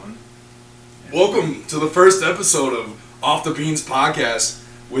Welcome to the first episode of Off the Beans podcast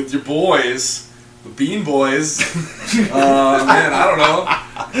with your boys, the Bean Boys. Man, I don't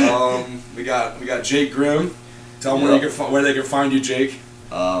know. We got Jake Grimm. Tell them where they can find you, Jake.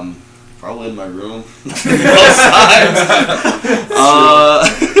 Probably in my room.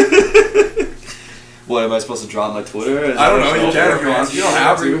 What, am I supposed to drop my Twitter? I don't know. You can if you want. You don't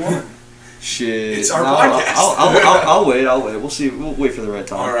have to. Shit. It's our podcast. I'll wait. We'll see. We'll wait for the right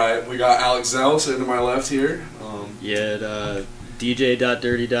time. All right. We got Alex Zell sitting to my left here.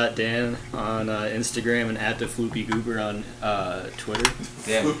 DJ.dirty.dan on Instagram and at the Floopy Goober on Twitter.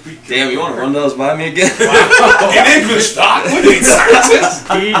 Damn, you want to run those by me again? Wow. In English, Doc. What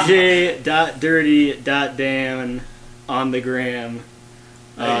are DJ.dirty.dan on the gram.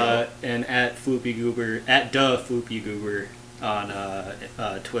 And at Floopy Goober, at the Floopy Goober on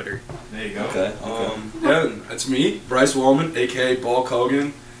Twitter. There you go. Okay. Yeah, it's me, Bryce Wellman, aka Ball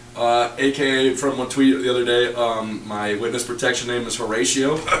Kogan, aka from one tweet the other day. My witness protection name is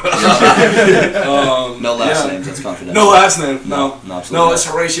Horatio. No last names. That's confidential. No last name. No, absolutely. No, it's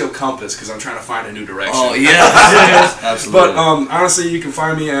Horatio Compass because I'm trying to find a new direction. Oh yeah, absolutely. But honestly, you can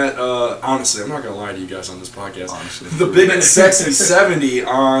find me at honestly, I'm not gonna lie to you guys on this podcast. Honestly, the Big and Sexy 70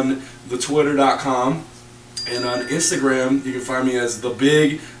 on the Twitter.com. And on Instagram, you can find me as the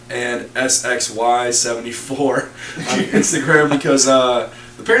Big and SXY74 on Instagram because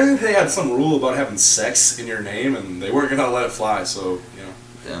apparently they had some rule about having sex in your name and they weren't gonna let it fly. So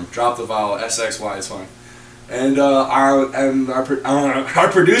drop the vowel. SXY is fine. And our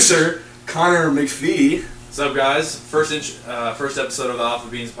producer Connor McPhee. What's up, guys? First episode of the Off the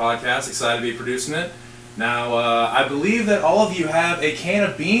Beans podcast. Excited to be producing it. Now, I believe that all of you have a can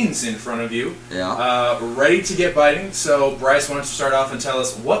of beans in front of you, ready to get biting. So, Bryce, why don't you start off and tell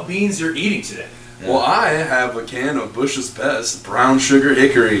us what beans you're eating today? Yeah. Well, I have a can of Bush's Best brown sugar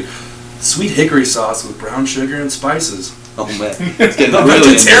hickory, sweet hickory sauce with brown sugar and spices. Oh man, it's getting a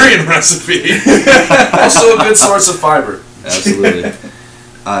really vegetarian recipe. Also a good source of fiber. Absolutely.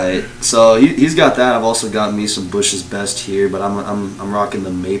 Alright, so he's got that. I've also got me some Bush's Best here, but I'm rocking the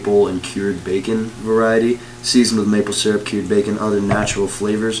maple and cured bacon variety, seasoned with maple syrup, cured bacon, other natural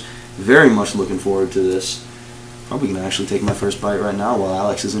flavors. Very much looking forward to this. Probably gonna actually take my first bite right now while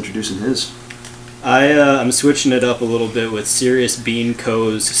Alex is introducing his. I'm switching it up a little bit with Serious Bean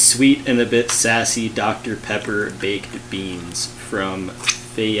Co.'s sweet and a bit sassy Dr. Pepper baked beans from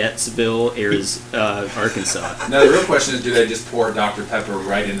Fayetteville, Arkansas. Now the real question is, do they just pour Dr. Pepper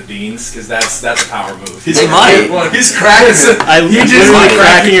right in the beans? Because that's a power move. He's cracking it. I'm literally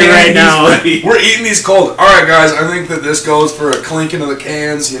cracking it right now. We're eating these cold. All right, guys. I think that this goes for a clinking of the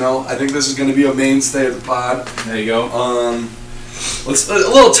cans. I think this is going to be a mainstay of the pod. There you go. Let's a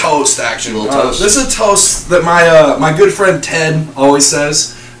little toast action. Toast. This is a toast that my good friend Ted always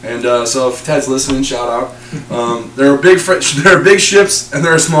says. And so if Ted's listening, shout out. There are big ships and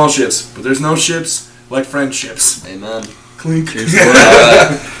there are small ships, but there's no ships like friendships. Amen. Clink.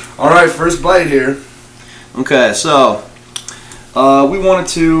 All right, first bite here. Okay, so we wanted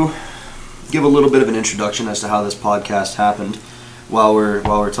to give a little bit of an introduction as to how this podcast happened while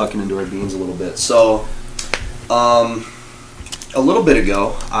we're tucking into our beans a little bit. So, a little bit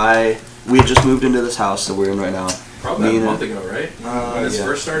ago, we had just moved into this house that we're in right now. Probably a month ago, right? When this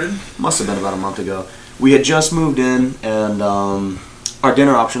first started? Must have been about a month ago. We had just moved in, and our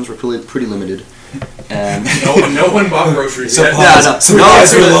dinner options were pretty limited. And no one bought groceries yet.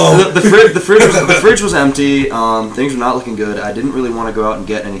 The fridge was empty. Things were not looking good. I didn't really want to go out and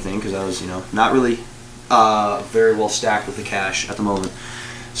get anything because I was, not really very well stacked with the cash at the moment.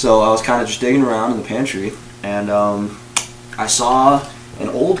 So I was kind of just digging around in the pantry, and I saw an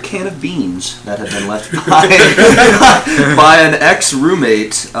old can of beans that had been left by an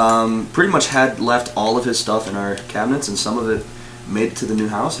ex-roommate. Pretty much had left all of his stuff in our cabinets, and some of it made it to the new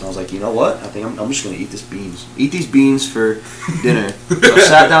house. And I was like, you know what? I think I'm just going to eat these beans for dinner. So I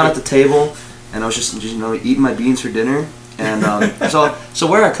sat down at the table, and I was just eating my beans for dinner. And so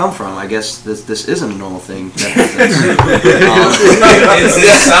where I come from, I guess this isn't a normal thing. I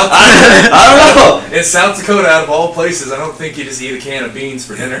don't know. In South Dakota, out of all places, I don't think you just eat a can of beans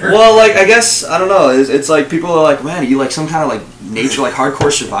for dinner. Well, I guess, I don't know. It's like people are like, man, are you like some kind of nature,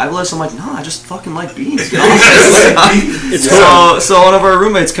 hardcore survivalist? I'm like, no, I just fucking like beans. So one of our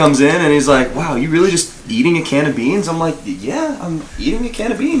roommates comes in and he's like, wow, you really just eating a can of beans? I'm like, yeah, I'm eating a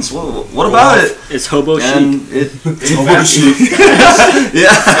can of beans. Well, what about it? It's hobo chic. It's hobo chic.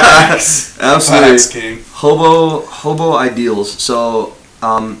 Yeah, Facts. Absolutely. Facts, King. Hobo ideals. So,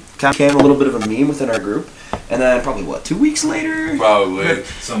 kind of became a little bit of a meme within our group. And then probably 2 weeks later? Probably.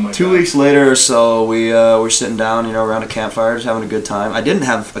 Something like 2 that. weeks later or so, we were sitting down, around a campfire, just having a good time. I didn't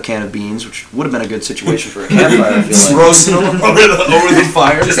have a can of beans, which would have been a good situation for a campfire, I feel like. Roasting them over the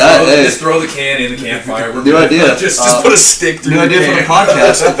fire. Just throw the can in the campfire. New idea. Just Put a stick through New the idea for the can.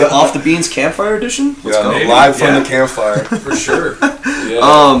 podcast, Off the Beans Campfire Edition? Let's go. Maybe. Live from Yeah. the campfire. For sure.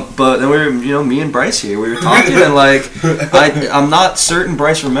 Yeah. But then we were, me and Bryce here, we were talking, and I'm not certain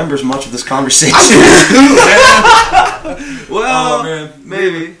Bryce remembers much of this conversation. Well, Oh, man.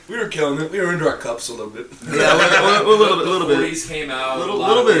 maybe. We were killing it. We were into our cups a little bit. Yeah, a little The bit. 40s came out.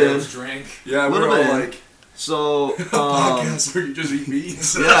 Little bit in. Drink. Yeah, we Little were all bit. like, So, podcast where you just eat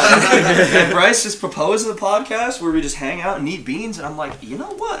beans. yeah, and Bryce just proposed the podcast where we just hang out and eat beans, and I'm like, you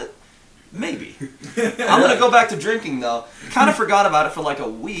know what? Maybe. I'm gonna go back to drinking though. Kind of forgot about it for like a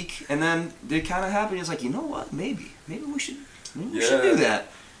week, and then it kind of happened. It's like, you know what? Maybe we should do that.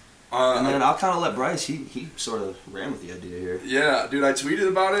 And then I'll kind of let Bryce. He sort of ran with the idea here. Yeah, dude, I tweeted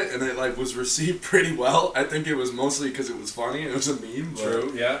about it and it was received pretty well. I think it was mostly because it was funny. It was a meme.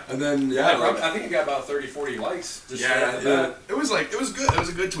 True. Yeah. And then I think it got about 30, 40 likes. Just right off the bat. It was good. It was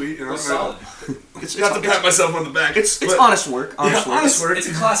a good tweet. It was solid. It's not to pat myself on the back. It's honest work. Honest work. It's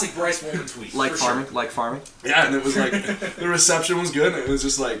a classic Bryce Woolman tweet. Like for farming, sure. like farming. Yeah, and it was like the reception was good. And it was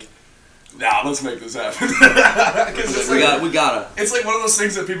just like, nah, let's make this happen. Because We gotta. It's like one of those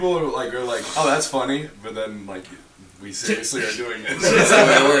things that people are like, oh, that's funny, but then like we seriously are doing it.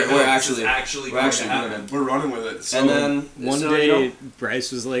 We're actually going to doing happen. it. We're running with it. So, And then One day,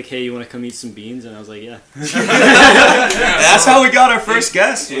 Bryce was like, "Hey, you want to come eat some beans?" And I was like, "Yeah." that's how we got our first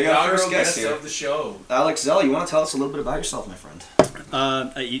guest. We got our first Inaugural guest here. of the show. Alex Zell, you want to tell us a little bit about yourself, my friend?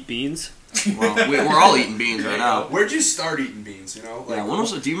 I eat beans. Well, we're all eating beans right now. where'd you start eating beans? You know, Yeah, when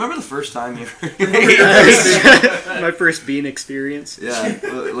was it? Do you remember the first time you? My first bean experience. Yeah,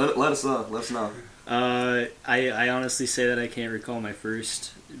 let us know. Let us know. I honestly say that I can't recall my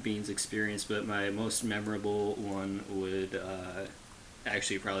first beans experience, but my most memorable one would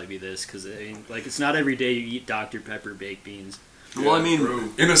actually probably be this, because it's not every day you eat Dr. Pepper baked beans. Well, I mean,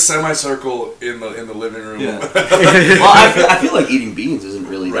 in a semicircle in the living room. yeah. Well, I feel like eating beans isn't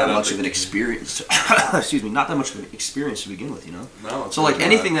really Right that up much the- of an experience. Excuse me, not that much of an experience to begin with, No. it's So like really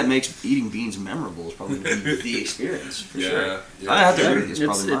anything not. that makes eating beans memorable is probably going to be the experience for Yeah. sure. Yeah. I have to agree with you.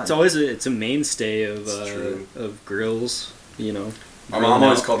 It's probably mine. It's always it's a mainstay of It's true. of grills. My mom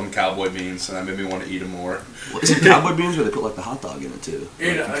always called them cowboy beans, and that made me want to eat them more. Well, is it cowboy beans where they put like the hot dog in it too? I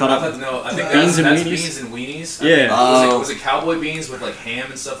Like, you cut up. think Beans and that's weenies? beans and weenies. Yeah. Was it cowboy beans with like ham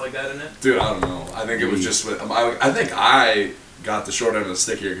and stuff like that in it? Dude, I don't know. I think it was just with. I think I got the short end of the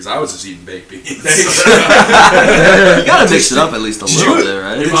stick here because I was just eating baked beans. You gotta mix it up at least a little bit,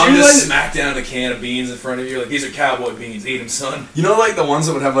 right? Your Did mom you, just like- smacked down a can of beans in front of you. Like, these are cowboy beans. Eat them, son. You know, like the ones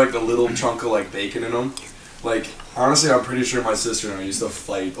that would have like the little chunk of like bacon in them. Like honestly, I'm pretty sure my sister and I used to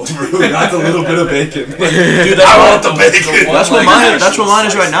fight over who got the little bit of bacon. Like, dude, I want the bacon. That's what mine. That's what mine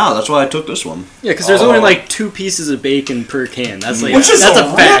is right now. That's why I took this one. Yeah, because there's only like 2 pieces of bacon per can. That's like Which is that's a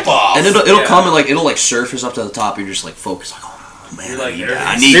a fact. rip-off. And it'll Yeah. come and like it'll like surface up to the top. And you're just like focused, like, oh man, You're like,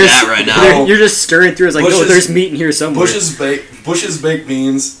 I need There's- that right now. You're just stirring through. It's like, Bush's- oh, there's meat in here somewhere. Bush's baked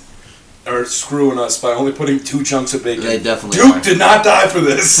beans are screwing us by only putting 2 chunks of bacon. They definitely Duke are. did not die for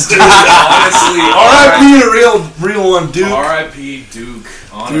this. Honestly, R.I.P. a real one, Duke. R.I.P. Duke.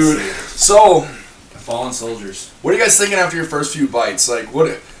 Honestly, Dude. So, fallen soldiers. what are you guys thinking after your first few bites? Like, what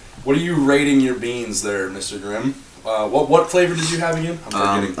are you rating your beans there, Mr. Grimm? What flavor did you have again? I'm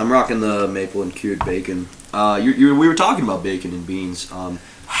forgetting. I'm rocking the maple and cured bacon. We were talking about bacon and beans.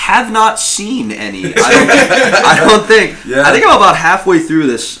 Have not seen any. I don't think. Yeah. I think I'm about halfway through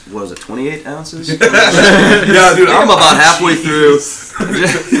this. What was it, 28 ounces? Yeah, dude, I'm about halfway through. 2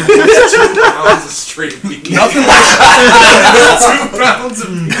 pounds of straight beans. Nothing like 2 pounds of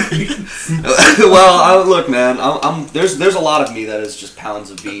Well, look, man. There's a lot of me that is just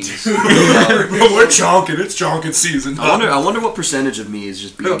pounds of beans. We're chonking. It's chonking season. I wonder what percentage of me is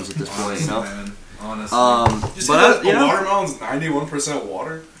just beans at this point. You know. Man. Honestly. Just But a watermelon's 91%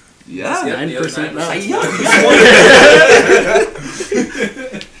 water. Yeah. Yeah. 9% Yeah.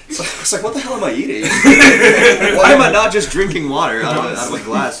 It's like, what the hell am I eating? Why am I not just drinking water out of a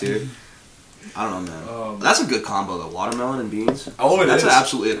glass here? I don't know, man. That's a good combo, though. Watermelon and beans. Oh, That's is.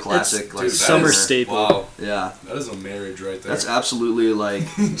 absolutely a classic. It's like Dude, that summer is- staple. Wow, Yeah, that is a marriage right there. that's absolutely like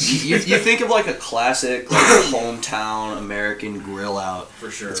you think of like a classic like hometown American grill out.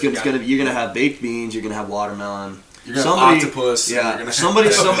 For sure. You're gonna have baked beans. You're gonna have watermelon. You're gonna Somebody- octopus. and Yeah, you're gonna somebody.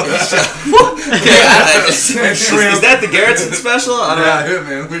 Is shrimp. that the Garrettson special? I don't know.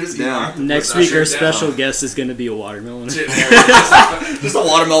 Yeah, man. We just eat Damn. octopus. Next That week, shit our down. special guest is going to be a watermelon. Shit, man. Just a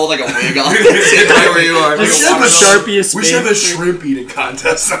watermelon with like a wig on. Sitting right where you are. We Just should have a Sharpie is We should have a fake. shrimp eating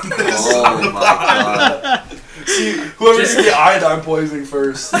contest on this. Oh my god. See, whoever can get iodine poisoning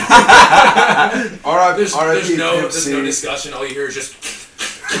first. Alright, There's R.I.P. no Pimp C. discussion. All you hear is just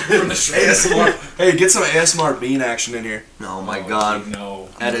from the shrimp. ASMR. Hey, get some ASMR bean action in here. Oh my god. No.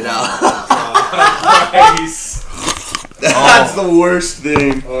 Edit out. Nice. That's the worst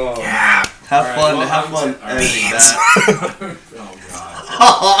thing. Oh. Have Alright, fun. well, Have I'm fun to- editing alright. that. Oh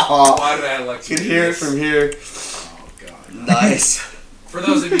god. Why did I elect you? Can hear it from here. Oh god. Nice. For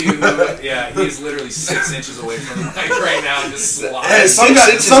those of you who, yeah, he is literally 6 inches away from the mic right now, just sliding. Hey,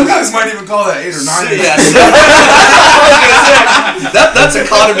 some guys might even call that 8 or 9 inches. Yeah, that's a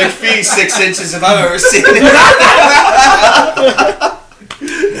Conor McPhee 6 inches if I've ever seen it.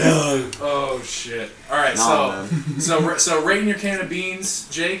 Oh shit! All right, No, so rating your can of beans,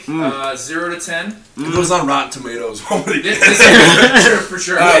 Jake. 0 to 10. It goes on Rotten Tomatoes. What would he This, get? this is for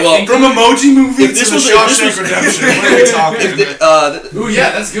sure. Alright, well, From Emoji Movie If this to was- the if this Shawshank was- Redemption, what are we talking? Ooh,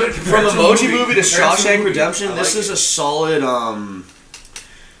 yeah, that's good. From Compared to a Emoji Movie to Compared a Shawshank movie. Redemption, I this like is it. a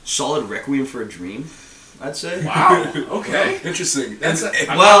solid Requiem for a Dream, I'd say. Wow. Okay. Interesting. That's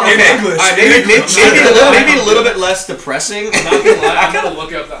Well, In okay. English. Maybe a little bit less depressing. I'm not gonna lie. I'm gonna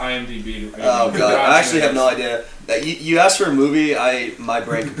look up the IMDb. Oh god, I actually have no idea. You asked for a movie, my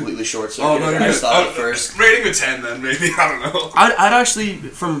brain completely short Oh, circuited. no, I you're just good. thought of it first. Rating a 10 then, maybe. I don't know. I'd actually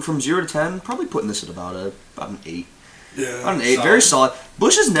from 0 to 10 probably putting this at about an 8. Yeah. About an 8, very solid.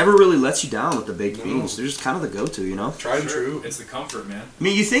 Bush's never really lets you down with the baked beans. They're just kind of the go-to, you know. Tried and true. It's the comfort, man. I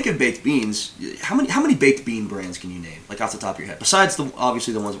mean, you think of baked beans. How many baked bean brands can you name, like off the top of your head? Besides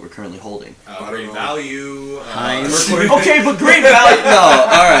obviously the ones that we're currently holding. Great know. value. Heinz. Okay, but great value. No,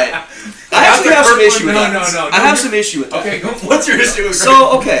 all right. I actually have some issue with No, that. no, no. I have some issue with that. Okay, go for What's it. your issue with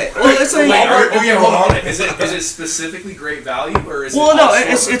So okay, well it's like. Wait, Walmart? okay, hold on. Is it specifically great value or is Well, it? no, all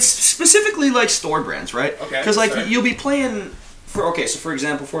it's store it's specifically like store brands, right? Okay, Because like sorry. you'll be playing so for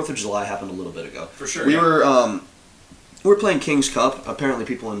example, 4th of July happened a little bit ago. For sure. We yeah. were playing King's Cup. Apparently,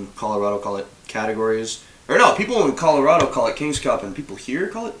 people in Colorado call it categories. Or no, people in Colorado call it King's Cup, and people here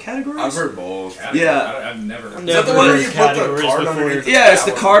call it categories. I've heard both. Yeah. I've never. I've Is that the never one where heard you put the categories card before. underneath the Yeah, it's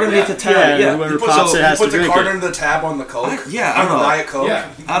the tab card on underneath the tab. Yeah, Yeah, whoever You put, pops it has you to put the drink card it. under the tab on the Coke. I don't On the know. Diet Coke.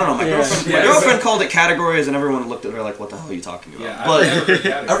 Yeah. I don't know. My Yeah. girlfriend, Yeah. my girlfriend called it categories, and everyone looked at her like, "What the hell are you talking about?" Yeah, but I've never heard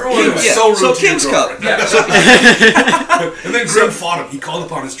categories. Everyone was Yeah, so rude so to your King's Cup. girlfriend. Yeah. And then Grim fought him. He called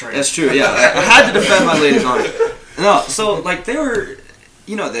upon his train. that's true. Yeah, I had to defend my lady's honor. No, so like they were,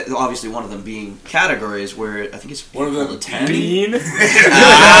 you know, obviously one of them being categories where I think it's One of them a 10. Bean.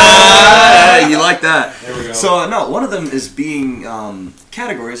 Ah, you like that? There we go. So no, one of them is being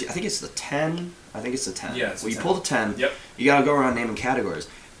categories. I think it's the 10. I think it's the 10. Yeah, it's Well, the you 10. pull the 10. Yep. You gotta go around naming categories.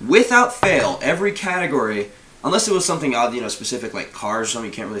 Without fail, every category, unless it was something odd, you know, specific like cars or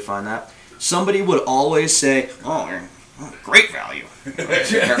something, you can't really find that. Somebody would always say, "Oh, great value.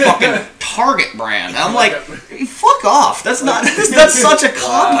 They're fucking Target brand." I'm like, fuck off. That's not. That's such a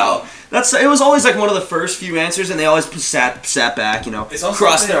cop out. It was always like one of the first few answers, and they always sat back, you know, It's also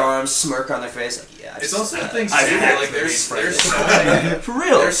cross the their thing- arms, smirk on their face, like, yeah. It's also the things I too. have Like to there's be so many, for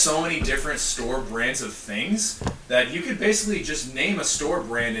real. there's so many different store brands of things that you could basically just name a store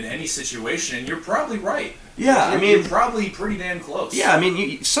brand in any situation, and you're probably right. Yeah, I You're mean, probably pretty damn close. yeah, I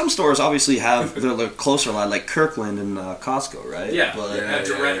mean, some stores obviously have their closer line, like Kirkland and Costco, right? Yeah, But that yeah,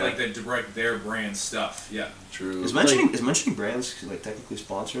 direct yeah. like the direct their brand stuff. Yeah. True. is mentioning brands like technically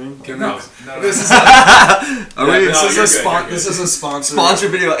sponsoring? Can No, we- no, This is Are Yeah, we no, this is you're a good, you're good. this is a sponsor. sponsor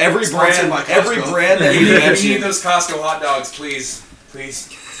video? Every Sponsored brand, by every Costco. brand that we we need mention. those Costco hot dogs, please. Beans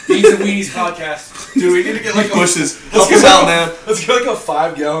and Weenies podcast. Dude, we need to get like Bushes. Let's Help get us out, man. Let's get like a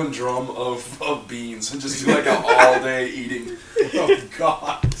 5-gallon drum of beans and just do like an all day eating. Oh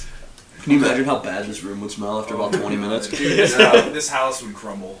God. Can you imagine how bad this room would smell after about 20 minutes? Dude, this house would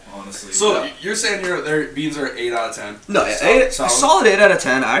crumble, honestly. So you're saying their beans are 8 out of 10? No, a solid 8 out of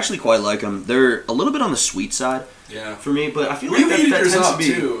 10. I actually quite like them. They're a little bit on the sweet side Yeah. for me, but I feel Well, like you heated that yours tends to up be.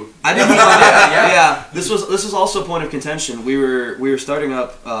 too. I didn't. Yeah. This was also a point of contention. We were starting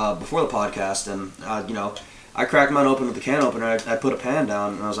up before the podcast, and you know, I cracked mine open with the can opener. I put a pan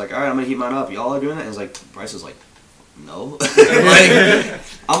down, and I was like, all right, I'm gonna heat mine up. Y'all are doing that? And it's like, Bryce is like, no. Like,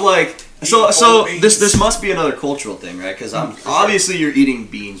 I'm like, So whole beans. this must be another cultural thing, right? Because obviously you're eating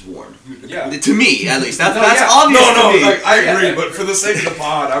beans warm. Yeah. To me, at least. That's yeah. obvious to me. Like, I agree, but for the sake of the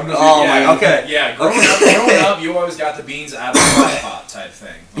pod, I'm just. Oh, yeah, my- okay. Yeah, growing up, you always got the beans out of the crock pot type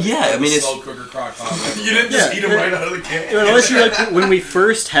thing. Like, Yeah, I mean, it's... slow cooker crock pot. whatever. You didn't just Yeah. eat them right out of the can. Unless you like when we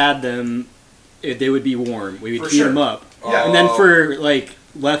first had them, they would be warm. We would For heat sure. them up, Yeah. and then for like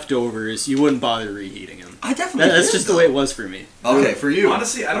leftovers, you wouldn't bother reheating them. I definitely That's did, just the way it was for me. Okay, for you.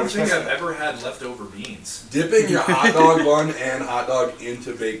 Honestly, I don't think I've ever had leftover beans. Dipping your hot dog bun and hot dog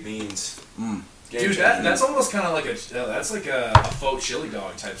into baked beans. Mm. Game Dude, changer. that's almost kind of like that's like a faux chili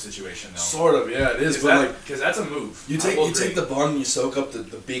dog type situation, though. Sort of, yeah, it is. But Because that's a move. you take the bun, you soak up the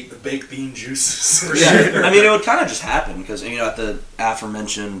baked bean juices. For Yeah, sure. I mean, it would kind of just happen because at the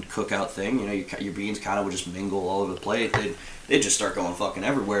aforementioned cookout thing, your beans kind of would just mingle all over the plate. They'd just start going fucking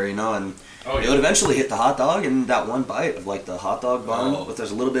everywhere, and it would eventually hit the hot dog, and that one bite of like the hot dog bun, but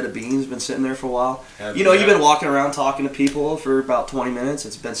there's a little bit of beans been sitting there for a while. You've been walking around talking to people for about 20 minutes.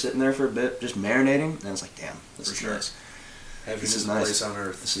 It's been sitting there for a bit, just marinating, and it's like, damn, this is nice. This is nice. place on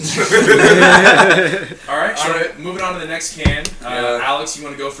earth. This is All right, so Alright. moving on to the next can. Yeah. Alex, you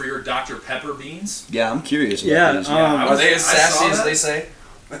want to go for your Dr. Pepper beans? yeah, I'm curious. About Yeah, these. Are they as I sassy saw as that. they say?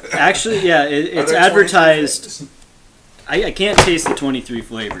 Actually, yeah, Are it's there 23 advertised. flavors? I can't taste the 23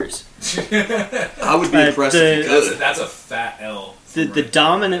 flavors. I would be But impressed if you could. That's a fat L. The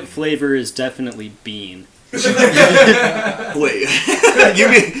dominant flavor is definitely bean. Wait,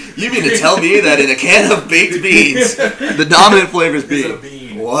 you mean to tell me that in a can of baked beans, the dominant flavor is It's a bean?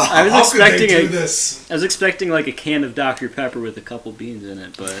 bean. Wow. I was How could expecting they do a- this? I was expecting like a can of Dr. Pepper with a couple beans in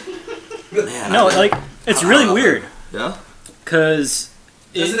it, but Man, no, like it's really weird Yeah. because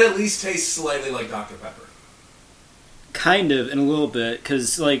Does it at least taste slightly like Dr. Pepper? kind of in a little bit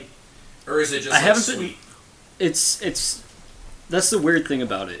because like Or is it just I haven't sweet? it's that's the weird thing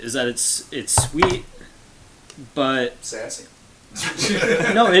about it is that it's sweet, but Sassy.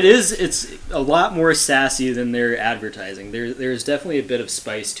 no, it's a lot more sassy than they're advertising. There's definitely a bit of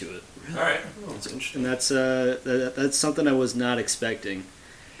spice to it. All right. And that's something I was not expecting,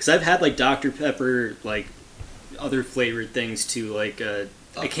 because I've had like Dr. Pepper, like other flavored things too. Like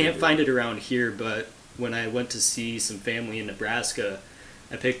I can't find it around here, but when I went to see some family in Nebraska,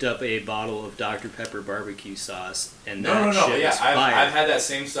 I picked up a bottle of Dr. Pepper barbecue sauce, and that No. shit Yeah, was fire. I've had that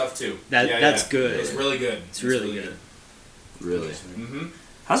same stuff too. That's good. It's really good. It's really good. Really? Mm-hmm.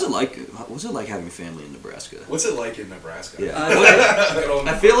 What's it like having family in Nebraska? What's it like in Nebraska? Yeah. Uh,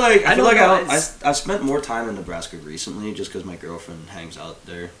 I feel like I don't know, I've spent more time in Nebraska recently just because my girlfriend hangs out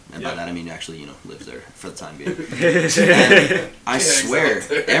there, and by Yeah. that I mean actually lives there for the time being. And I swear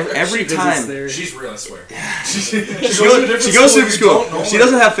every She visits time there. She's real, I swear. she goes to school. She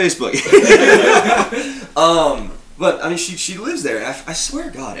doesn't have Facebook. But I mean she lives there. I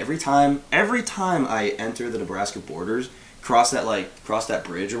swear to God, every time I enter the Nebraska borders, cross that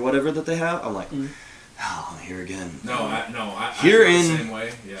bridge or whatever that they have, I'm like, oh, I'm here again. I Here feel in- the same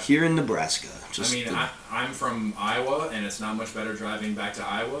way. Yeah. Here in Nebraska. Just I mean, the- I'm from Iowa, and it's not much better driving back to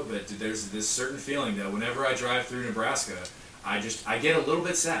Iowa, but there's this certain feeling that whenever I drive through Nebraska, I get a little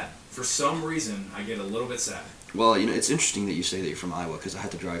bit sad. For some reason, I get a little bit sad. Well, it's interesting that you say that you're from Iowa because I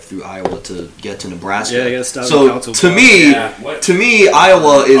had to drive through Iowa to get to Nebraska. Yeah, I gotta stop at So Council to Bluffs. me,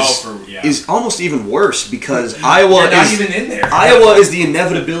 Iowa Yeah. is almost even worse because Iowa You're not is even in there. Iowa is the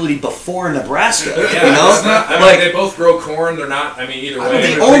inevitability before Nebraska. Yeah, You it's not, I know, mean, like they both grow corn. They're not. I mean, either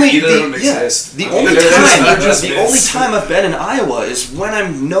way. the only either of them exist. the I mean, only they're just- time I've been in Iowa is when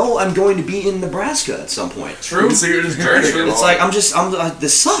I'm going to be in Nebraska at some point. True. So you're just Very dirty. true. It's like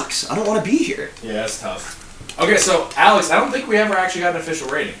this sucks. I don't want to be here. Yeah, it's tough. Okay, so Alex, I don't think we ever actually got an official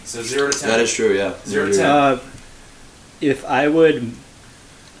rating. So 0 to 10. That is true. Yeah. 0 to 10. If I would,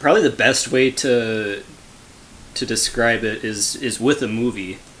 probably the best way to describe it is with a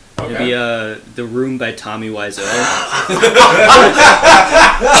movie. It'd be The Room by Tommy Wiseau.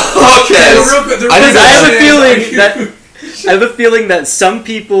 Okay. I have a feeling that some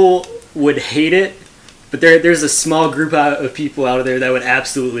people would hate it, but there's a small group of people out there that would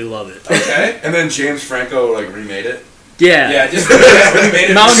absolutely love it. Okay. And then James Franco remade it. Yeah. Yeah, just we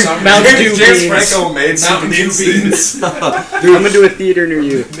made it Mountain Dew James beans. Franco made some Mountain Dew beans. I'm gonna do a theater near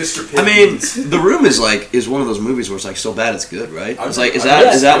you. Mr. Pitt. I mean, The Room is one of those movies where it's like so bad it's good, right? It's like is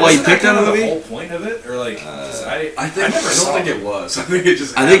Yeah. that why you Isn't picked that kind of movie? the whole point of it, or like? 'cause I never I saw don't think it was. I think it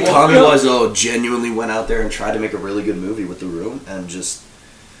just. I think happened. Tommy Wiseau genuinely went out there and tried to make a really good movie with The Room and just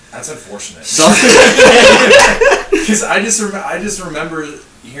That's unfortunate. something. Because I just remember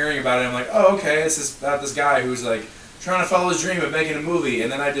hearing about it. I'm like, oh, okay, it's about this guy who's like trying to follow his dream of making a movie,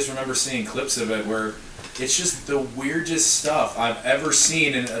 and then I just remember seeing clips of it where it's just the weirdest stuff I've ever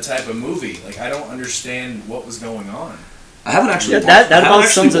seen in a type of movie. Like, I don't understand what was going on. I haven't actually Yeah, that about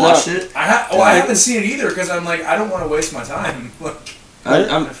sums it up. I haven't seen it either because I'm like, I don't want to waste my time.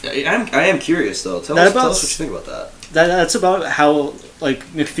 I am curious though. Tell us what you think about that. That's about how, like,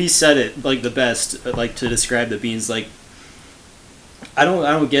 McPhee said it, like, the best, like, to describe the beans. Like, I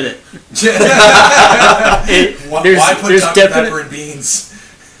don't get it. Why put Dr. Pepper in beans?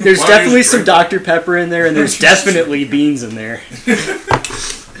 There's definitely some Dr. Pepper in there, and there's definitely beans in there.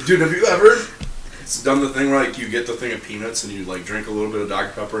 Dude, have you ever done the thing where, like, you get the thing of peanuts and you, like, drink a little bit of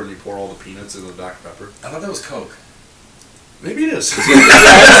Dr. Pepper and you pour all the peanuts in the Dr. Pepper? I thought that was Coke. Maybe it is. I've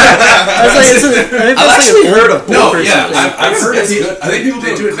actually heard of both. No, yeah, I've heard it's good. I think people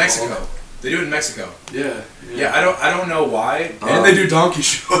they do it in Coke. Mexico. They do it in Mexico. Yeah. Yeah, I don't know why. And they do donkey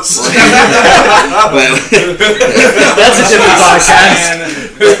shows. That's a different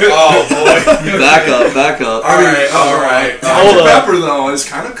podcast. Oh boy. Back up. All right. Dr. Pepper though is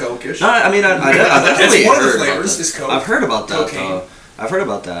kind of Coke-ish. No, I mean, I definitely It's one of the heard about flavors that. is Coke. I've heard about that. Cocaine. I've heard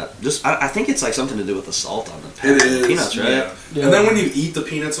about that. Just, I think it's like something to do with the salt on the It is. peanuts, right? Yeah. And then when you eat the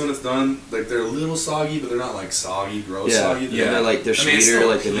peanuts when it's done, like they're a little soggy, but they're not like soggy, gross soggy. Yeah. They're like they're I mean, it's sweeter, still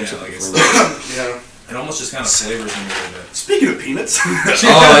like they mix peanut, up like the it's- flavor. Yeah. It almost just kind of flavors them a little bit. Speaking of peanuts,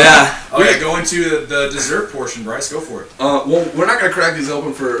 Oh yeah. Oh yeah, go into the dessert portion, Bryce. Go for it. well, we're not gonna crack these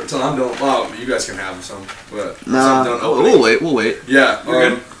open for until I'm done. Well, you guys can have some, but once Nah, I'm done opening. we'll wait. Yeah, You're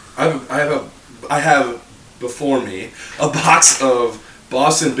good? I have before me a box of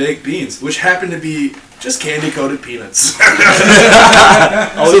Boston baked beans, which happen to be just candy coated peanuts.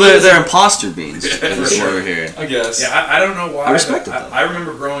 So they're imposter beans. Is what sure. we're hearing. I guess. Yeah, I don't know why. I respect but it, though. I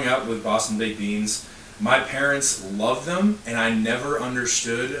remember growing up with Boston baked beans. My parents loved them, and I never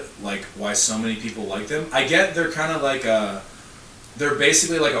understood like why so many people like them. I get they're kind of like they're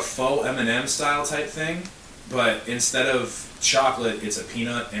basically like a faux M&M style type thing, but instead of chocolate, it's a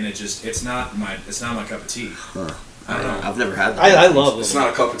peanut, and it's not my cup of tea. Huh. I don't know. I've never had that. I love It's them.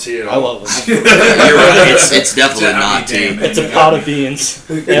 not a cup of tea at all. I love them. You're right. It's definitely not tea. It's a pot of beans.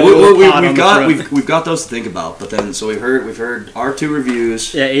 Yeah, We've got those to think about, but then so we've heard our 2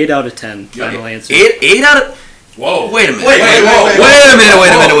 reviews. Yeah, 8 out of 10. Yeah. Final answer. 8 out of. Whoa! Wait a minute. Wait a minute.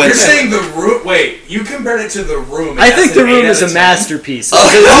 Wait. You're saying the room? Wait, you compared it to The Room. I think The Room is a masterpiece.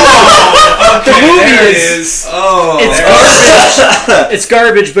 masterpiece. The movie there is- Oh. It's garbage. It's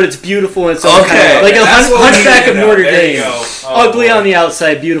garbage, but it's beautiful in its own Okay. kind. Like a That's what we Hunchback of needed to know. Notre There you Dame. go. Oh, Ugly boy. on the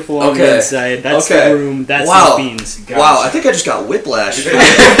outside, beautiful on Okay. the inside. That's Okay. The Room. That's Wow. the beans. Gotcha. Wow, I think I just got whiplash.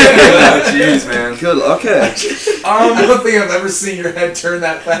 Jeez, man. Good. Okay. I don't think I've ever seen your head turn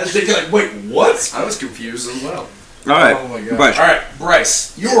that fast. You're like, wait, what? I was confused as well. All right. Oh my god! Bryce. All right,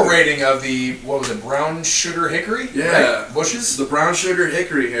 Bryce, your rating of the what was it? Brown sugar hickory? Yeah. Right? Bushes. The brown sugar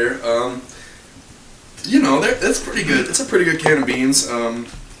hickory here. That's pretty good. It's a pretty good can of beans.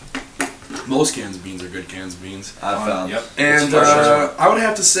 Most cans of beans are good cans of beans. I found. Yep. And It's fresh. I would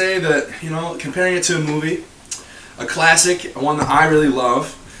have to say that, comparing it to a movie, a classic, one that I really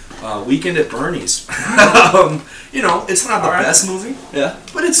love, Weekend at Bernie's. It's not the All right. best movie, Yeah.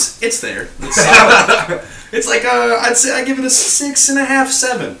 but it's there. It's like I'd say I give it a 6.5,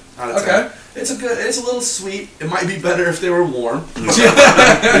 7 out of 10. Okay. It's a little sweet. It might be better if they were warm.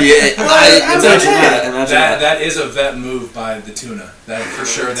 Yeah. Imagine that. That is a vet move by the tuna. That for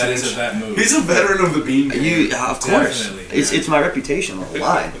sure. That is a vet move. He's a veteran of the bean game. Of course. Definitely. It's my reputation on the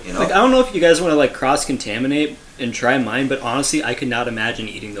line. Like, I don't know if you guys want to like cross-contaminate and try mine, but honestly, I could not imagine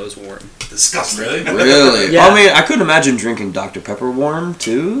eating those warm. Disgusting. Really? Really? Yeah. I mean, I couldn't imagine drinking Dr. Pepper warm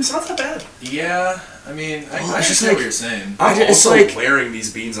too. It's not that bad. Yeah. I mean, I It's just see like- what you're saying. I'm It's also like- wearing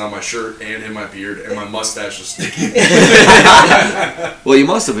these beans on my shirt and in my beard, and my mustache is sticky. Well, you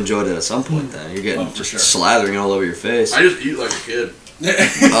must have enjoyed it at some point then. You're getting Oh, for just sure. slathering it all over your face. I just eat like a kid.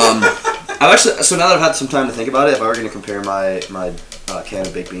 I've actually, so now that I've had some time to think about it, if I were going to compare my can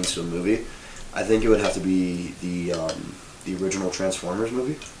of baked beans to a movie, I think it would have to be the original Transformers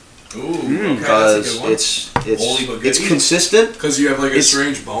movie. Ooh, okay, Because that's a good one. Oldie but it's goodie. consistent. Because you have like a It's-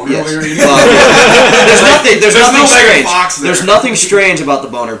 strange boner Yes. while you're eating. There's nothing no Megan strange. Fox there. There's nothing strange about the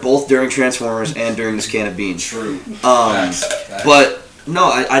boner, both during Transformers and during this can of beans. True. Facts. But no,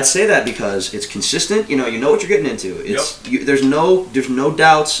 I'd say that because it's consistent. You know what you're getting into. There's no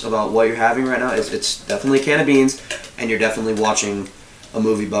doubts about what you're having right now. It's definitely a can of beans, and you're definitely watching a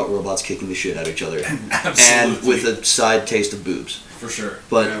movie about robots kicking the shit out of each other, and Absolutely. with a side taste of boobs. For sure.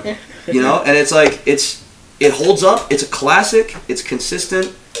 But Yeah. and it's like it holds up. It's a classic. It's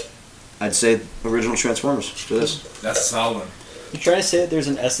consistent. I'd say original Transformers for this. That's a solid one. You trying to say that there's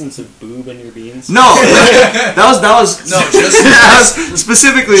an essence of boob in your beans? No, that was No, that was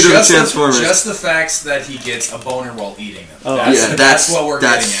specifically to the just Transformers. just the facts that he gets a boner while eating them. Oh, That's what we're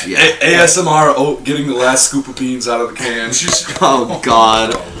getting at. Yeah. ASMR getting the last scoop of beans out of the can. Oh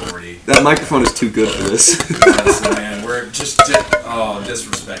God, Oh, Lordy. that microphone is too good for this. Yes, man, we're just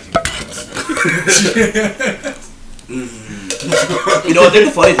disrespecting You know what?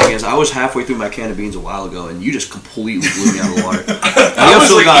 The funny thing is, I was halfway through my can of beans a while ago, and you just completely blew me out of the water. I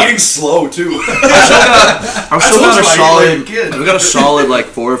was like eating slow too. I still got a solid. like a kid. We got a solid like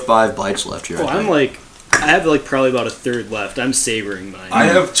 4 or 5 bites left here. Well, I have like probably about a third left. I'm savoring mine. I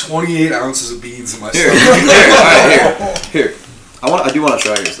have 28 ounces of beans in my Here, stomach. here. I do want to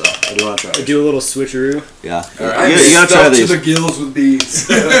try yours though. I do want to try yours. Do a little switcheroo. Yeah. I'm You gotta try stuffed these. to the gills with beans.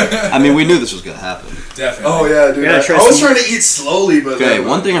 I mean, we knew this was gonna happen. Definitely. Oh yeah, dude. Yeah, I try was some- trying to eat slowly, but Okay,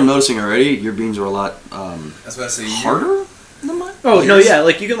 one thing I'm noticing already, your beans are a lot I was about to say harder than mine. Oh no, yeah,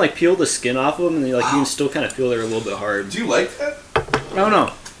 like you can like peel the skin off of them, and you can still kind of feel they're a little bit hard. Do you like that? I don't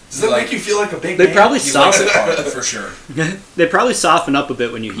know. Does that make you feel like a big They man? probably He likes soften. it hard, for sure. They probably soften up a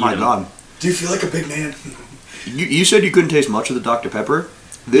bit when you heat My them. God, Do you feel like a big man? you said you couldn't taste much of the Dr Pepper.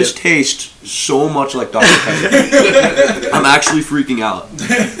 This tastes so much like Dr Pepper. I'm actually freaking out.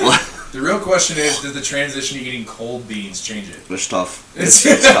 The real question is, did the transition to eating cold beans change it? It's tough. It's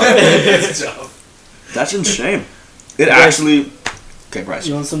tough. it's tough. That's insane. It actually. Okay, Bryce.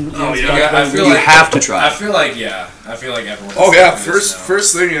 You want some? Oh, you yeah, want Yeah, I some- feel You like have to try. I feel like everyone. Oh yeah, has to do this now.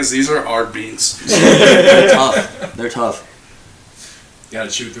 first thing is these are hard beans. They're tough. They're tough. You gotta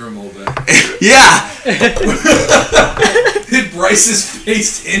chew through them a little bit. Yeah. Bryce's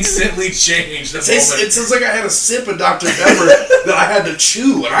face instantly changed. The It moment. sounds like I had a sip of Dr Pepper that I had to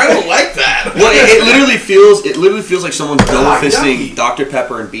chew, and I don't like that. Well, it literally feels like someone's double Ah, fisting yucky. Dr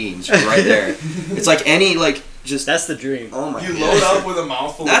Pepper and beans right there. It's like any just. That's the dream. Oh my You God. load up with a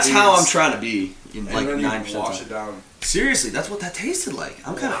mouthful. That's of how I'm beans, trying to be. In and like then 9% you wash of it the time. down. Seriously, that's what that tasted like.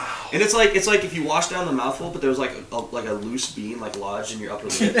 I'm kind of, and it's like if you wash down the mouthful, but there was like a loose bean like lodged in your upper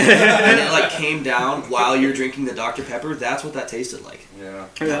lip, and it like came down while you're drinking the Dr Pepper. That's what that tasted like. Yeah.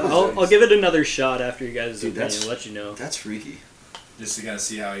 Yeah, I'll give it another shot after you guys' Dude, opinion. Let you know. That's freaky. Just to kind of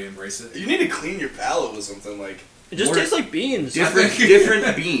see how you embrace it. You need to clean your palate with something like. It just More- tastes like beans.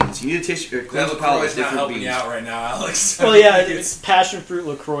 Different beans. You need to taste your That cleanse your palate LaCroix's with not different helping beans. you out right now, Alex. Well, yeah, it's passion fruit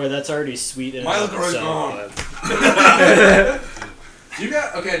LaCroix. That's already sweet in My and of LaCroix's itself, gone. but- You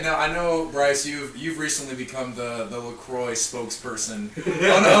got okay. Now I know, Bryce. You've recently become the LaCroix spokesperson,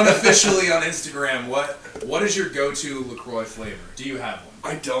 unofficially on Instagram. What is your go-to LaCroix flavor? Do you have one?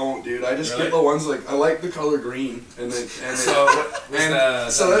 I don't, dude. I just Really? get the ones like I like the color green, and So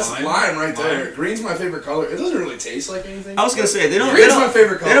so that's lime right there. Lime? Green's my favorite color. It doesn't really taste like anything. I was gonna say they don't. Green's my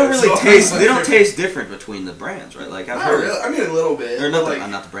favorite color. They don't really so taste. it's my They don't favorite. taste different between the brands, right? Like I've Not heard. really. I mean, a little bit. Or but, not, like,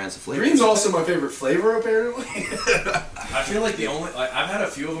 not the brands, the flavors. Green's also my favorite flavor, apparently. I feel like the only I've had a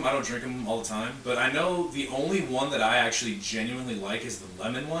few of them. I don't drink them all the time, but I know the only one that I actually genuinely like is the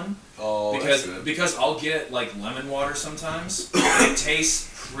lemon one. Oh, Because I'll get like lemon water sometimes. And it tastes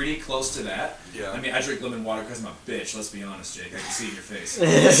pretty close to that. Yeah. I mean, I drink lemon water because I'm a bitch. Let's be honest, Jake. I can see it in your face.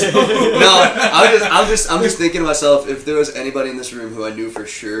 No, I'm just thinking to myself, if there was anybody in this room who I knew for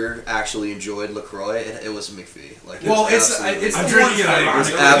sure actually enjoyed LaCroix, it was McPhee. Like, Well, absolutely- it's I'm the drinking one it flavor.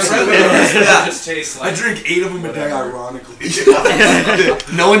 ironically. Absolutely. The rest of it Yeah. just tastes like. I drink 8 of them a day, Whatever.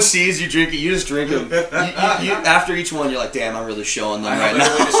 ironically. No one sees you drink it. You just drink them. You, after each one, you're like, damn, I'm really showing them I right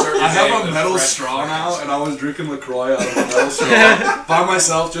have a way now. to start your I day have with a metal fresh straw now, fragrance. and I was drinking LaCroix out of a metal straw by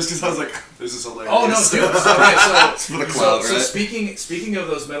myself just because I was like, this is hilarious. Oh no, dude! Okay, For the so clout, so right? speaking of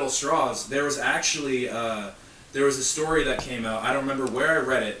those metal straws, there was actually there was a story that came out. I don't remember where I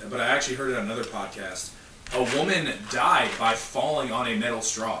read it, but I actually heard it on another podcast. A woman died by falling on a metal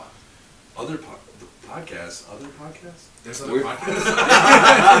straw. Other podcasts? There's other We're-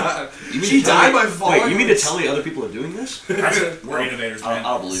 podcasts. You mean She to tell died me- by falling? Wait, you mean to tell me other people are doing this? We're innovators, man.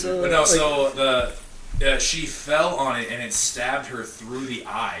 I'll believe So- it. But no, Like- so she fell on it and it stabbed her through the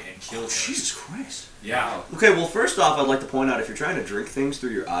eye and killed her. Jesus Christ. Yeah. Okay, well, first off, I'd like to point out if you're trying to drink things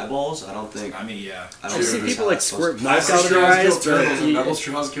through your eyeballs, I don't think. I mean, yeah. I I don't see think people that's like how squirt it's milk out of their eyes, kill turtles, but and you- metal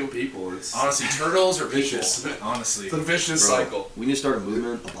straws kill people. It's Honestly, turtles are people. Vicious. Honestly. a vicious Bro, cycle. we need to start a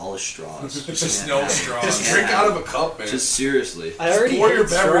movement, abolish straws. Just Yeah. no straws. Just Yeah. drink out of a cup, man. Just seriously. I already pour hate your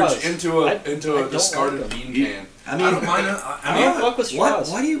beverage straws. into I a don't discarded like bean You- can. I I mean, don't mind. I don't fuck with straws.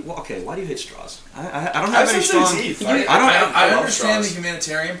 Why do you? Okay, why do you hate straws? I don't I have have any sensitive strong. teeth. I I love understand the straws.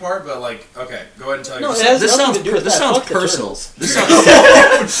 humanitarian part, but like, okay, go ahead and tell No, your it has This nothing sounds to do with this that. sounds Fuck the personal. turtles. This sounds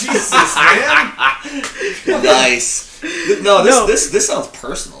Oh, Jesus, man! nice. No, No. this sounds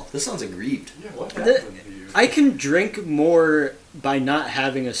personal. This sounds aggrieved. Yeah, what The- happened to you? I can drink more by not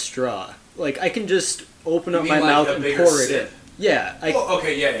having a straw. Like, I can just open up You my mean, like, mouth a and bigger pour it sip? in. Yeah.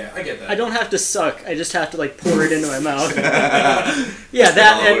 Okay, yeah, I get that. I don't have to suck. I just have to, like, pour it into my mouth. Yeah,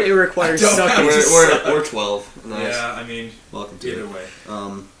 that, and it requires don't sucking. We're 12. Nice. Yeah, I mean, Welcome to either it.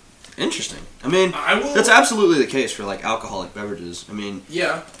 way. Interesting. I mean, that's absolutely the case for like alcoholic beverages. I mean,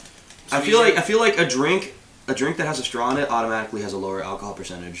 yeah. I feel like a drink that has a straw in it automatically has a lower alcohol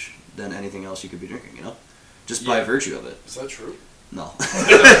percentage than anything else you could be drinking. You know, just by virtue of it. Is that true? No.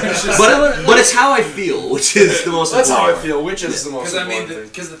 but it's how I feel, which is the most. That's how I important feel, which is the most important thing.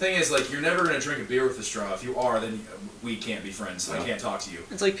 Because the thing is, like, you're never gonna drink a beer with a straw. If you are, then we can't be friends. So I can't talk to you.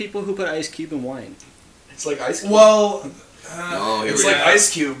 It's like people who put ice cube in wine. It's like ice cube. Well, it's like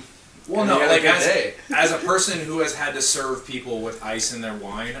ice cube. Well, no, like as a person who has had to serve people with ice in their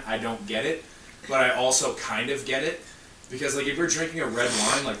wine, I don't get it, but I also kind of get it, because like if you're drinking a red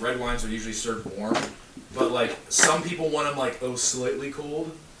wine, like red wines are usually served warm, but like some people want them like slightly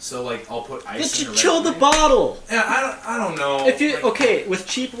cold, so like I'll put ice. But in you chill the wine. bottle. Yeah, I don't know. If you with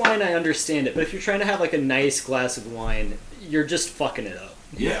cheap wine, I understand it, but if you're trying to have like a nice glass of wine, you're just fucking it up.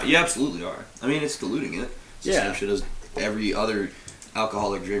 Yeah, you absolutely are. I mean, it's diluting it. It's the same shit as every other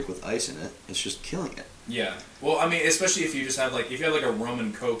alcoholic drink with ice in it. It's just killing it. Yeah. Well, I mean, especially if you just have if you have like a rum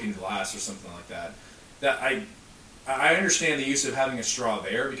and coke in glass or something like that. That I understand the use of having a straw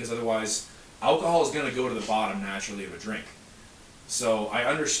there, because otherwise alcohol is going to go to the bottom naturally of a drink. So I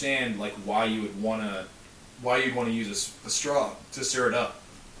understand like why you'd want to use a straw to stir it up.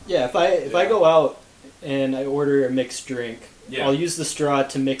 Yeah, if I go out and I order a mixed drink, Yeah. I'll use the straw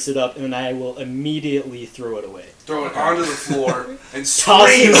to mix it up, and then I will immediately throw it away. Throw it onto the floor and Toss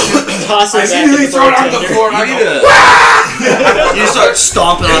scream. toss it I back immediately at the throw it onto the bartender. floor and I You go, need to. You start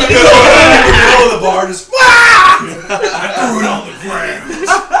stomping on it. middle of the bar, just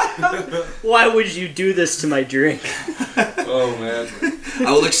Why would you do this to my drink? oh man,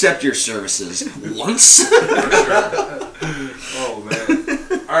 I will accept your services once. oh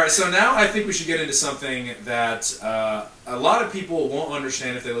man. All right, so now I think we should get into something that a lot of people won't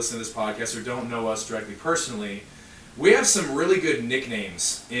understand if they listen to this podcast or don't know us directly personally. We have some really good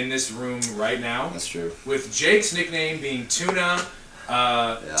nicknames in this room right now. That's true. With Jake's nickname being Tuna,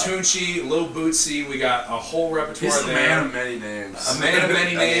 Tunchi, Lil Bootsy. We got a whole repertoire He's a there. man of many names. A man of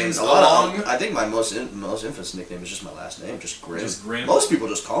many names. I mean, Along. I think my most infamous nickname is just my last name, just Grim. Just Grim? Most people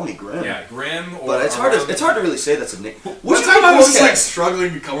just call me Grim. Yeah, Grim. Or But it's hard to really say that's a nickname. One time I was just like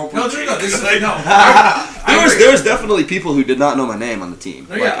struggling to come up with No. This is no. There was definitely people who did not know my name on the team.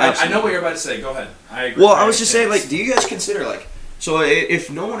 No, Like, yeah, I absolutely. know what you're about to say. Go ahead. I agree. Well, I was just saying, like, do you guys consider, like, so if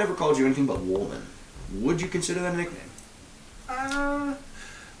no one ever called you anything but Woolman, would you consider that a nickname? I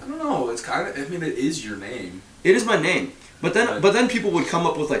don't know. It's kind of. I mean, it is your name. It is my name, but then people would come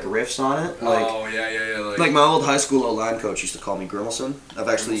up with like riffs on it, like. Oh yeah. Like my old high school O-line coach used to call me Grimmelson. I've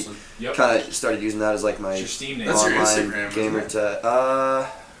actually Yep. kind of started using that as like my It's your Steam name. That's your online Instagram, gamer isn't it? tag.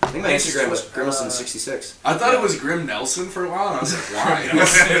 I think my It's Instagram was just, Grimmelson66. I thought it was Grim Nelson for a while, and I was like, why?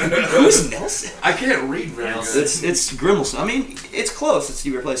 Who's Nelson? I can't read very good. It's Grimmelson. I mean, it's close. It's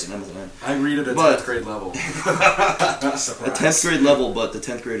you replacing M with an N. I read it at But- 10th grade level. At 10th grade level, but the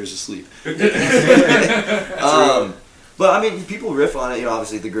 10th grader's asleep. But I mean, people riff on it. You know,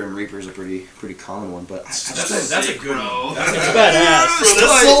 obviously the Grim Reaper is a pretty common one. But That's a good one. That's It's badass.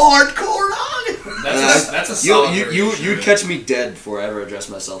 that's so hardcore, dog. that's a solid You'd catch me dead before I ever address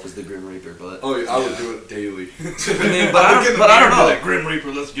myself as the Grim Reaper. But Oh, I would do it daily. but I don't know. Grim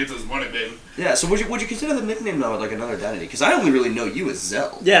Reaper, let's get this money, baby. Yeah. So would you consider the nickname now like another identity? Because I only really know you as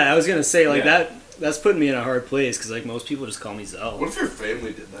Zell. Yeah, I was gonna say like Yeah. that's putting me in a hard place because like most people just call me Zell. What if your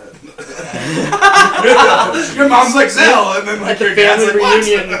family did that? Your mom's like Zell, and then like your dad's Family like,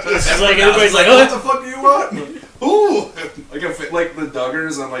 reunion. what? It's just like everybody's like, what oh. the fuck do you want? Ooh, like the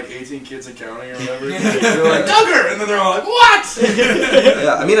Duggars on like 18 Kids and Counting or whatever. They're like Duggar, and then they're all like, what?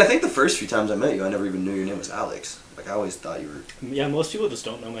 Yeah. I mean, I think the first few times I met you, I never even knew your name was Alex. Like I always thought you were. Yeah, most people just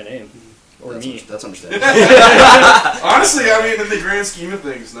don't know my name or That's, me. that's understandable. Honestly, I mean, in the grand scheme of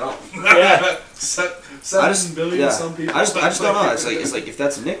things, no. Yeah. 7 billion some people. I just don't know. It's like if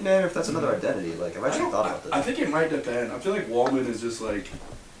that's a nickname or if that's another identity. Like I've actually thought about this. I think it might depend. I feel like Wallman is just like,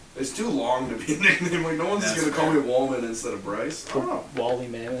 it's too long to be a nickname. Like no one's just That's gonna call me Wallman instead of Bryce. I don't know. Wally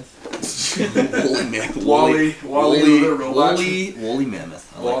Mammoth. Woolly mammoth. Wally the little robot. Woolly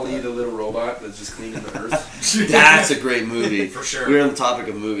mammoth. I like Wally that. the little robot that's just cleaning the earth. That's a great movie. For sure. We're on the topic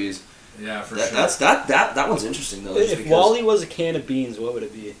of movies. Yeah, for That, sure. that one's interesting though. just If because- Wally was a can of beans, what would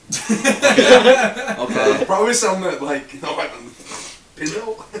it be? Okay. Probably something that like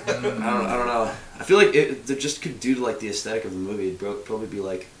Pinto. I don't know. I feel like it just could due to like the aesthetic of the movie. It'd probably be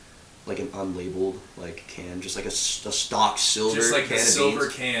like like an unlabeled like can, just like a stock silver Just like can the of silver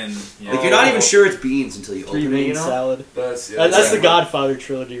beans. can. Yeah. Like you're not even sure it's beans until you Three open it, bean you know? salad. That's That's the like- Godfather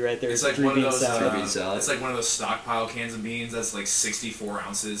trilogy right there. It's like three one of bean those. salad. Three bean salad. It's like one of those stockpile cans of beans that's like 64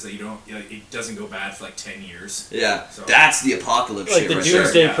 ounces that you don't. It doesn't go bad for like 10 years. Yeah, So- that's the apocalypse Like shit the right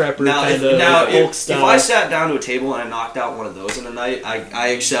doomsday there. prepper Now, kind of if bulk I style. sat down to a table and I knocked out one of those in a night, I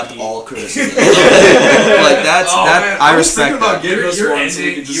accept all criticism. Like that's Oh, that man, I was respect thinking about that. getting us You're one so we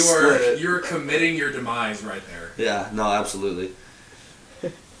ending. could just split it. You're committing your demise right there. Yeah, no, absolutely.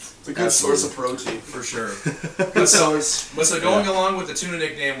 It's a good source of protein. For sure. Good source. But so going along with the tuna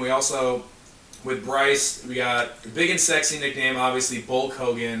nickname, we also, with Bryce, we got the big and sexy nickname, obviously Bulk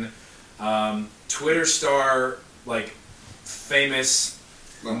Hogan, Twitter star, like famous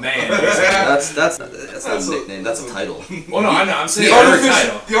man. That's not a nickname. That's a title. Well, no, I'm saying The every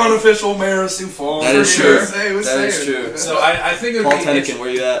title. unofficial mayor of Sioux Falls. That is For true. sure. That is true. So I think it would Paul be Tennekin, where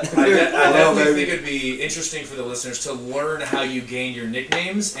you at? I Hello, definitely baby. think it'd be interesting for the listeners to learn how you gain your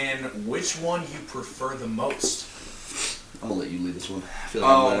nicknames and which one you prefer the most. I'm gonna let you lead this one. I feel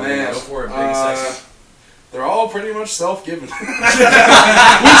like Oh, I'm man. Go for it, big and sexy. They're all pretty much self-given. Which is the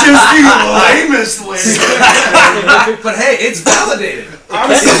lamest way. But hey, it's validated.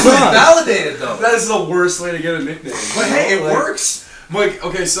 Honestly, It's validated though. that is the worst way to get a nickname. But hey, it Like- works. Like,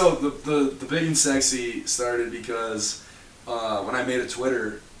 okay, so the big and sexy started because when I made a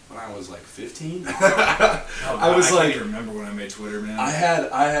Twitter when I was like 15, I was can't like, even remember when I made Twitter, man. I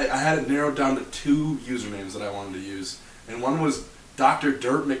had it narrowed down to 2 usernames that I wanted to use, and one was Dr.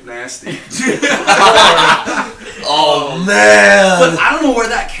 Dirt McNasty. Oh man, But I don't know where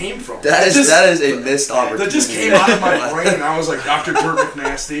that came from. that It is a missed opportunity. that just came out of my brain, and I was like, Dr. Dirt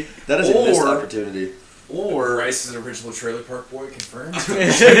McNasty. That is a missed opportunity. Or Bryce is an original Trailer Park Boy, confirmed. or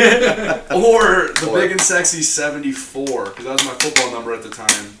the Or- big and sexy 74, because that was my football number at the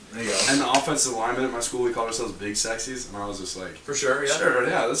time. There you go. And the offensive lineman at my school, we called ourselves Big Sexies, and I was just like, For sure, yeah. sure,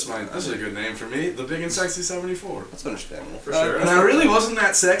 yeah, this is a good name for me, the Big and Sexy 74. That's understandable. For sure. And I really wasn't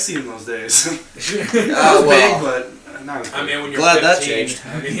that sexy in those days. I Oh, was well. big, but not as big. I mean, when you're Glad 15, that changed. I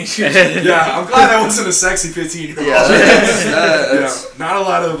mean, yeah, I'm glad I wasn't a sexy 15-year-old. Yeah, that's Yeah, not a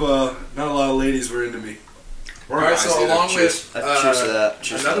lot of ladies were into me. Or All right, guys so either. along cheers. with Cheers to that.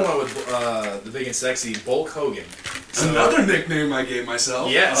 Cheers to another that. one with the big and sexy Bulk Hogan. So, Another nickname I gave myself.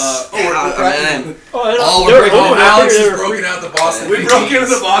 Yes. We're cracking- man. Oh, I don't, Oh, they we're were breaking- open. Oh, I thought Alex they has were broken free. out the Boston. We Big broke into Teams.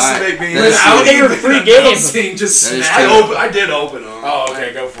 the Boston Alright. Baked Beans. That is without They were even free game. announcing, just That is snap- true. I did open them. Oh,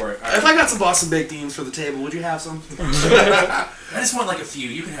 okay, go for it. All If right. I got some Boston Baked Beans for the table, would you have some? I just want like a few.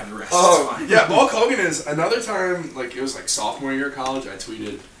 You can have the rest. Oh, It's fine. yeah, Bulk Hogan is another time, like, it was like sophomore year of college, I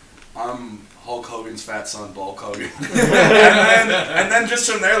tweeted, I'm Hulk Hogan's fat son, Bulk Hogan. and then just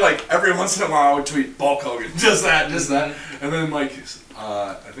from there, like, every once in a while I would tweet Bulk Hogan. Just that. And then, like,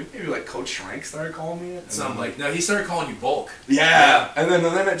 I think maybe, like, Coach Schrank started calling me it. And Something then, like no, he started calling you Bulk. yeah. And then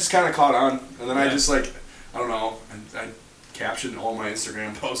it just kind of caught on. And then I Yeah. just, like, I don't know, I captioned all my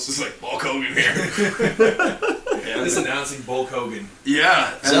Instagram posts as, like, Bulk Hogan here. Just announcing Bulk Hogan.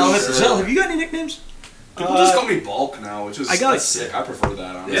 Yeah. Zell, have you got any nicknames? People just call me Bulk now, which is I got- that's sick. I prefer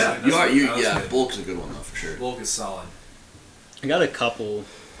that, honestly. Yeah. You are you. that was Yeah, good. Bulk's a good one though for sure. Bulk is solid. I got a couple.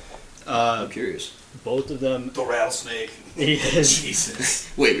 I'm curious. Both of them. The rattlesnake. Yes. Jesus.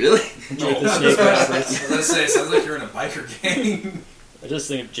 Wait, really? Jake the Snake I Roberts. was gonna say, it sounds like you're in a biker gang. I just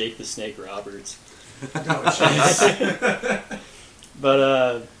think of Jake the Snake Roberts. Oh, jeez.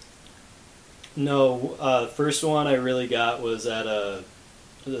 But no. First one I really got was at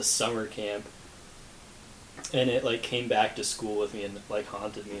the summer camp, and it like came back to school with me and like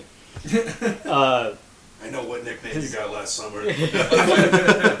haunted me. I know what nickname you got last summer.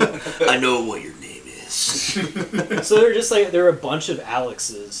 I know what your name is. So they're just like there were a bunch of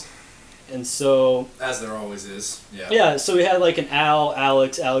Alexes, and so As there always is. Yeah. yeah, so we had like an Al,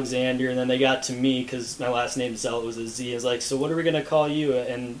 Alex, Alexander, and then they got to me because my last name Zell was a Z. I was like, so what are we gonna call you?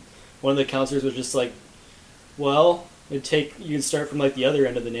 And one of the counselors was just like, well, you can start from like the other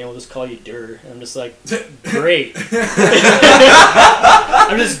end of the name. We'll just call you Durr. And I'm just like, great. I'm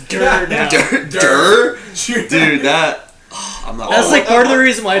just Durr now. Durr? Dude, that. I'm not. That's like part of the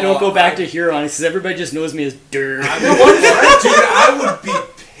reason why I don't go back to Huron because everybody just knows me as Durr. I'm your one friend, dude. I would be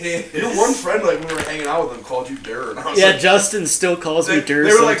pissed. Your one friend, like, when we were hanging out with him, called you Durr. And I was Yeah, like, Justin still calls me Durr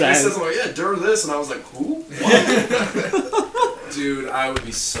they were like, sometimes. he says, I'm like, yeah, Durr this. And I was like, who? What? Dude, I would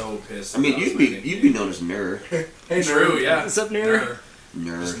be so pissed. I mean, if was you'd making- be known as Ner. Hey, True, Durr. yeah. What's up, Nerd?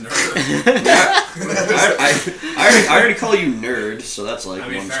 Just Nerd. nerd. I already call you Nerd, so that's like I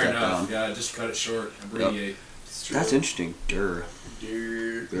mean, one fair step enough. down. Yeah, just cut it short. Abbreviate. It's That's interesting. Durr.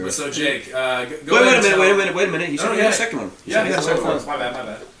 So Jake, go Wait ahead. a minute. You said you had a second one. Yeah, you had a second one. My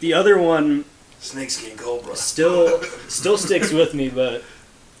bad. The other one Snakeskin Cobra. still sticks with me, but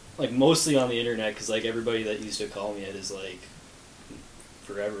like mostly on the internet because like everybody that used to call me it is like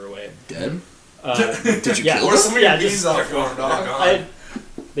forever away. Dead? Did you yeah, kill Or some of your bees just, off for him, dog.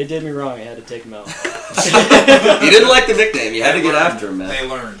 they did me wrong. I had to take them out. You didn't like the nickname. You had to get after him, man. They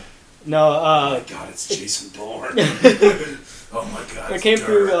learned. No, Oh my god, it's Jason Bourne. Oh my god. I came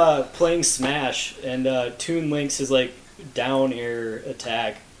through playing Smash, and Toon Link's his like down air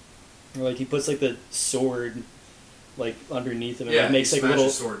attack, where like he puts like the sword like underneath him, and it makes like a little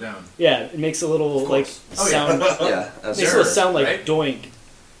sword down. Yeah, it makes a little like sound. Yeah, that's makes a little sound like doink.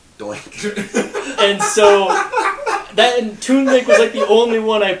 Doink. And so that and Toon Link was like the only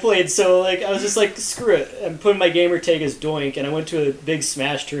one I played, so like I was just like screw it. I'm putting my gamer tag as Doink, and I went to a big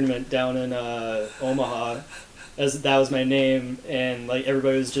Smash tournament down in Omaha. As that was my name, and like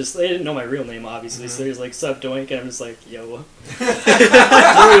everybody was just they didn't know my real name obviously, so there's like sup Doink, and I'm just like yo.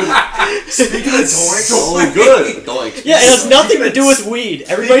 Speaking of Doink, Oh, good. Doink. Yeah, it has nothing to do with weed.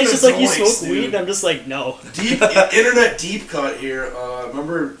 Everybody's just like you Doinks, smoke weed, dude. and I'm just like no. Deep internet deep cut here.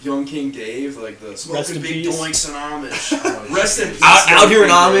 Remember Young King Dave, like the Rest smoking in big peace. doinks in Amish. Rest in peace. Out here in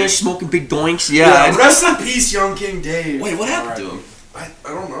Young King Amish, smoking big doinks. Dave. Yeah. Rest in peace, Young King Dave. Wait, what happened to him? I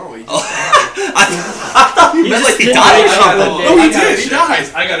don't know. He just I thought you meant just like he didn't died or wake up something. one day. No, he I got did. it. He died.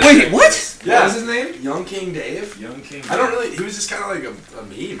 I got it. Wait, what? Yeah. What was his name? Young King Dave. Young King. I don't really. He was just kind of like a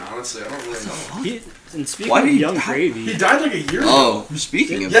meme, honestly. I don't really know. And speaking Why of did he Young die? Gravy, He died like a year ago. Oh,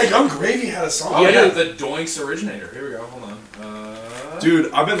 speaking of. Yeah, Young Gravy had a song. Oh Yeah, yeah, the Doinks originator. Here we go. Hold on.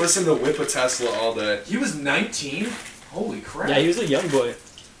 Dude, I've been listening to Whip a Tesla all day. He was 19. Holy crap. yeah, he was a young boy.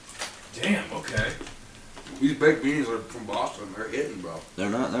 Damn. Okay. These baked beans are from Boston. They're hitting, bro. They're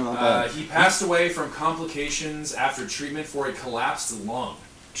not bad. He passed away from complications after treatment for a collapsed lung.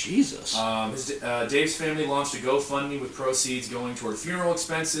 Jesus. Dave's family launched a GoFundMe with proceeds going toward funeral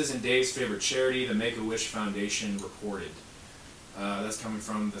expenses and Dave's favorite charity, the Make-A-Wish Foundation, reported. That's coming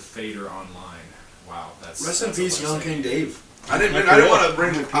from the Fader Online. Wow, that's Rest in that's a peace, Young blessing. King Dave. I didn't want to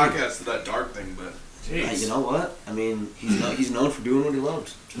bring the podcast to that dark thing, but Yeah, Jeez. you know what? I mean, he's known for doing what he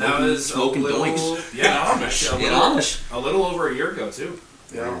loves. That was smoking a little, doinks. Yeah, Amish. In Amish. A little over a year ago too.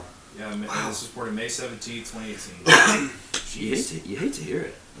 yeah. Yeah, this was reported May 17th, 2018. You hate to hear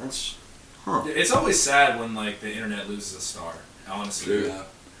it. That's It's always sad when like the internet loses a star. Honestly. Yeah.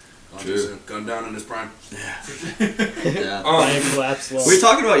 True. Gunned down in his prime. yeah. By a collapsed lung. We were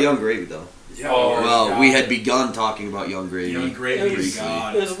talking about Young Gravy though. Yeah. Oh, Well, God. we had begun talking about Young Gravy. Young It Gravy was, is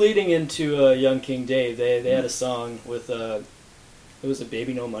God. it was leading into Young King Dave. They had a song with it was a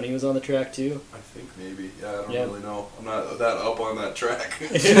Baby No Money was on the track too. I think maybe. Yeah, I don't Yeah. really know. I'm not that up on that track.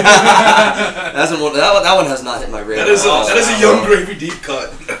 that one has not hit my radar. that is a Young Gravy deep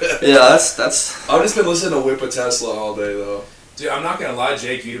cut. Yeah, that's. I've just been listening to Whip a Tesla all day though. Dude, I'm not gonna lie,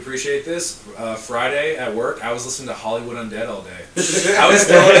 Jake. You'd appreciate this. Friday at work, I was listening to Hollywood Undead all day. I was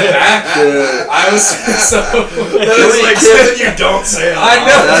throwing it back. I was so. That is like something you don't say. I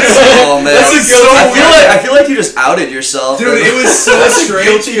know. Oh man, That's a good I feel like you just outed yourself. Dude, it was so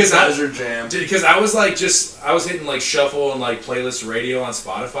strange because I was like I was hitting like shuffle and like playlist radio on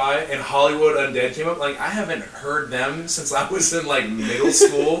Spotify, and Hollywood Undead came up. Like I haven't heard them since I was in like middle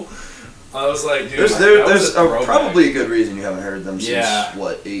school. I was like, dude, there's probably a good reason you haven't heard them since Yeah.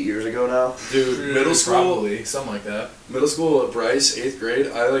 what 8 years ago now. Dude, middle school, probably something like that. middle school at Bryce, 8th grade.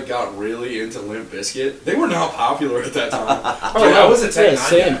 I like got really into Limp Bizkit. They were not popular at that time. Dude, I was a Tech Yeah, 9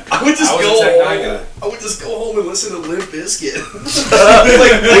 same. guy. I would just I was go a Tech 9 home. guy. I would just go home and listen to Limp Bizkit.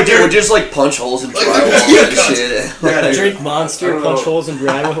 Would you just like punch holes in drywall Yeah, and shit? Yeah, Drink I Monster, don't punch know. holes in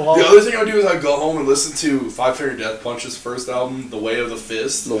drywall. The other thing I would do is I'd go home and listen to Five Finger Death Punch's first album, The Way of the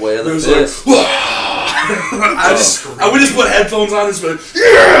Fist. The Way of the It was Fist. like, I would just put headphones on and just be like,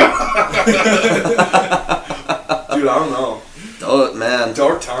 yeah! Dude, I don't know. Oh man,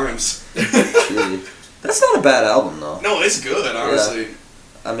 Dark times. truly. That's not a bad album though. No, it's good, honestly.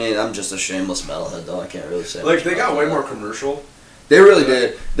 I mean, I'm just a shameless metalhead though. I can't really say. Like, much they got about way that. more commercial. They really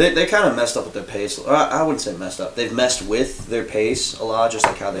did. They kind of messed up with their pace. I wouldn't say messed up. They've messed with their pace a lot, just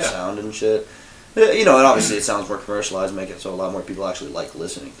like how they Yeah. sound and shit. You know, and obviously it sounds more commercialized, make it so a lot more people actually like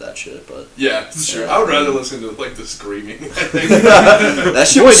listening to that shit. But Yeah, it's true. Yeah. I would rather listen to, like, the screaming. I think. that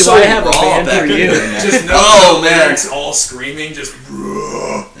shit Boy, was do so I have a raw band back for in the you. day. Just no Oh, man. lyrics, all screaming, just.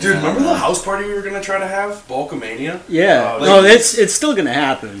 Dude, remember the house party we were gonna try to have? Bulkamania? Yeah, Oh, no, like- it's still gonna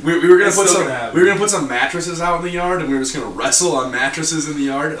happen. We were gonna It's put still some gonna happen. we were gonna put some mattresses out in the yard, and we were just gonna wrestle on mattresses in the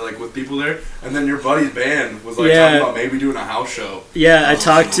yard, like with people there. And then your buddy's band was like Yeah. talking about maybe doing a house show. Yeah, I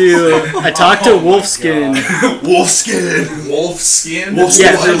talked to Wolfskin. Wolfskin. Wolfskin. Wolfskin,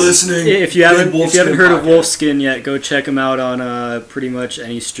 Yeah, if you're listening. If you haven't Wolfskin heard of podcast. Wolfskin yet, go check them out on pretty much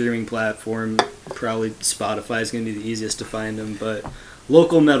any streaming platform. Probably Spotify is going to be the easiest to find them, but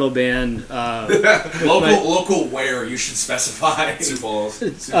local metal band. Local where you should specify. Sioux Falls.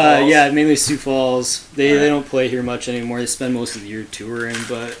 Yeah, mainly Sioux Falls. They don't play here much anymore. They spend most of the year touring,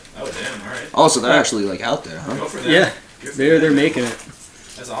 but Oh damn! All right. Oh, so they're actually like out there, huh? Go for that. yeah, Good for they're them. making it.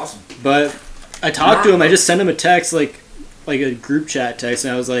 That's awesome. But I talked to him. I just sent him a text, like a group chat text,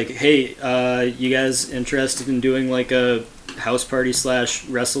 and I was like, "Hey, you guys interested in doing like a house party /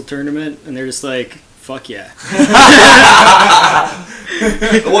 wrestle tournament?" And they're just like, "Fuck yeah!"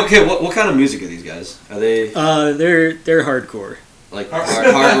 What kind of music are these guys? Are they They're hardcore. like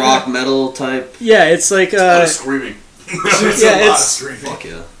hard rock metal type? Yeah, it's like A lot of screaming. Fuck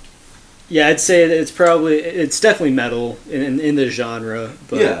yeah. yeah, I'd say that it's definitely metal in the genre,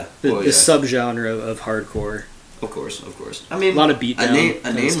 but Yeah. the Well, yeah. subgenre of hardcore. Of course. I mean, A lot of beatdown A name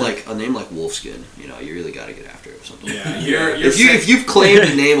kind of stuff. like Wolfskin. You know, you really got to get after it or something. Yeah. If you've claimed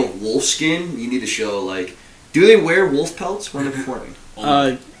the name of Wolfskin, you need to show like, do they wear wolf pelts when they're performing?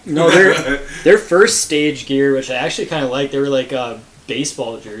 No, their first stage gear, which I actually kind of like, they were like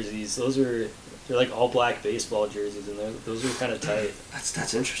baseball jerseys. They're like all black baseball jerseys, and those were kind of tight.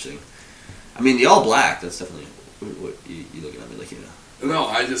 That's interesting. I mean, the all black. That's definitely what you looking at me like, you know. No,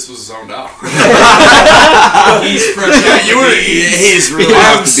 I just was zoned out. He's fresh. Yeah, you were. He's really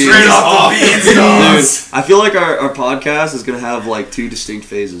I'm off the straight beans. off the beans, dogs. Dude, I feel like our podcast is gonna have like two distinct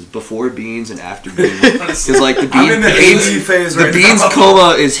phases: before beans and after beans. Because like the I'm in the beans, AZ phase the right beans now.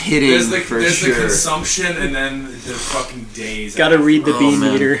 coma is hitting There's the for the sure. consumption and then the fucking days. Got to read the Oh, bean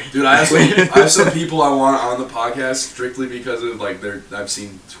man. meter. Dude, I have some people I want on the podcast strictly because of like I've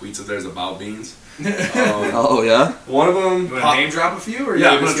seen tweets of theirs about beans. Oh yeah. One of them. You want to name drop a few? Or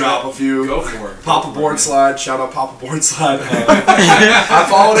Yeah, you I'm gonna just drop a few. Go for it. Papa Board Slide, shout out Papa Board Slide. I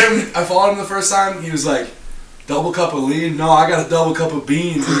followed him the first time. He was like, double cup of lean? No, I got a double cup of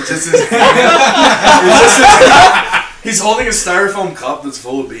beans. And he's holding a styrofoam cup that's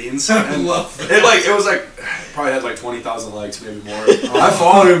full of beans. I And love that. it was like, probably had like 20,000 likes, maybe more. I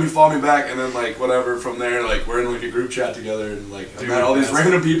followed him, he followed me back, and then like whatever from there, like we're in like a group chat together, and like I Dude, met all these that's-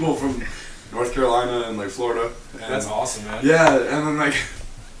 random people from North Carolina and like Florida. And That's awesome, man. yeah, and then like,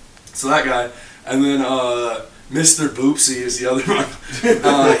 so that guy, and then Mr. Boopsy is the other one.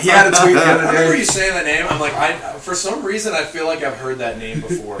 He had a tweet the I other remember day. you saying that name. I'm like, for some reason, I feel like I've heard that name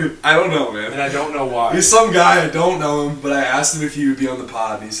before, I don't know, and man. I don't know why. He's some guy, I don't know him, but I asked him if he would be on the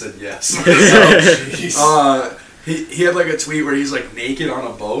pod, and he said yes. Jeez. He had like a tweet where he's like naked on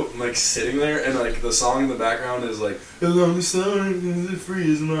a boat and like sitting there, and like the song in the background is like "Along the sun, the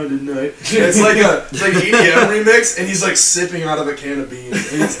freeze on tonight." It's like an EDM remix, and he's like sipping out of a can of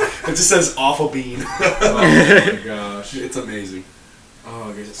beans. And it just says "off a bean." Oh my gosh. It's amazing.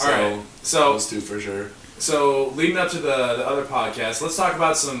 Oh, good. So, All right. So those two for sure. So, leading up to the other podcast, let's talk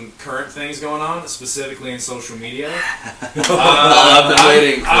about some current things going on, specifically in social media. I've been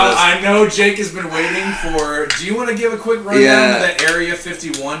waiting for this. I know Jake has been waiting for. Do you want to give a quick rundown Yeah. of the Area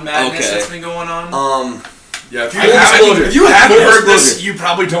 51 madness Okay. that's been going on? Yeah, Full disclosure. if you haven't Full heard this, disclosure. you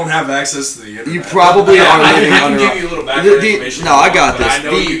probably don't have access to the internet. You probably Yeah, are I living can under. give you a little background information. No, I got but this. I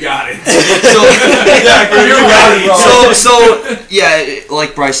know you got it. So yeah,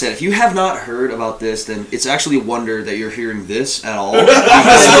 like Bryce said, if you have not heard about this, then it's actually a wonder that you're hearing this at all.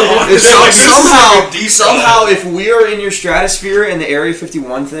 Somehow, if we are in your stratosphere and the Area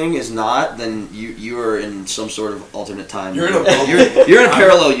 51 thing is not, then you are in some sort of alternate time. You're in a bubble. You're in a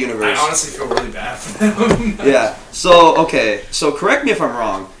parallel universe. I honestly feel really bad for them. Yeah. So okay. So correct me if I'm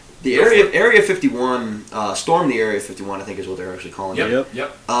wrong. The Area 51 storm the Area 51, I think is what they're actually calling it.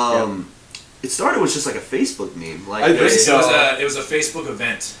 Yep. It started with just like a Facebook meme. Like I think It was a Facebook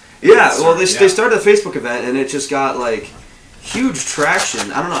event. yeah. Well, they Yeah. started a Facebook event and it just got like huge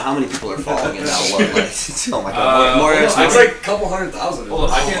traction. I don't know how many people are following it now. What? Like, oh my god. More well, actually. It's like a couple 100,000. Hold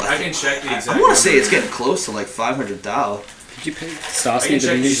on, I can check the exact. I want to say number. it's getting close to like 500,000. Did you pay I Saucy can the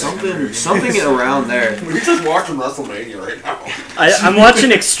check bean? these out. Something around there. We're just watching WrestleMania right now. I'm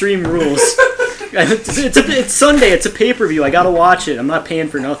watching Extreme Rules. It's Sunday. It's a pay-per-view. I gotta watch it. I'm not paying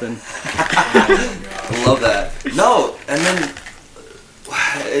for nothing. I love that. No, and then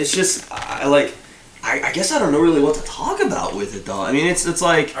it's just I guess I don't know really what to talk about with it though. I mean, it's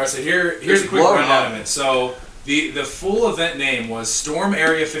like All right, so here's a quick Blow rundown up. of it. So the full event name was Storm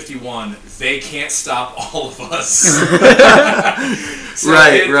Area 51. They can't stop all of us. So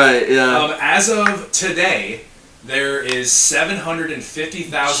right, yeah. As of today, there is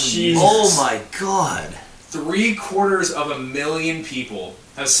 750,000 Jeez. users. Oh my god. 750,000 people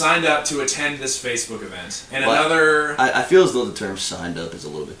has signed up to attend this Facebook event, and Well, another. I feel as though the term "signed up" is a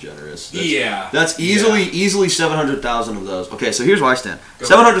little bit generous. That's Yeah. easily 700,000 of those. Okay, so here's where I stand. Go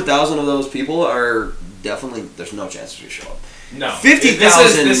 700,000 of those people are definitely. There's no chance to show up. No.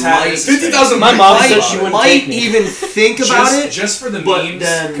 50,000 might. 50,000 My mom might- said she wouldn't might take me. even think about it. Just for the but memes,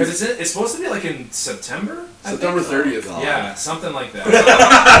 then- because it's supposed to be like in September. I think? September 30th. Yeah, something like that.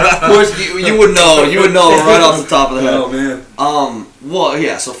 Of course, you would know. You would know right off the top of the head. Oh man. Well,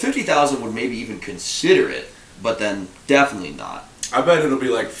 yeah. So 50,000 would maybe even consider it, but then definitely not. I bet it'll be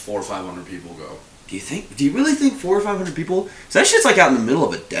like 400 or 500 people go. Do you think? Do you really think 400 or 500 people? So that shit's like out in the middle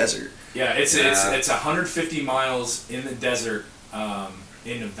of a desert. Yeah, it's Yeah. it's 150 miles in the desert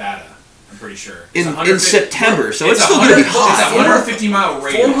in Nevada. I'm pretty sure. In 150 September, so it's still gonna be hot. It's a 150-mile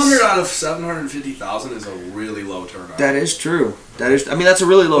radius. 400 out of 750,000 is a really low turnout. That is true. That is. I mean, that's a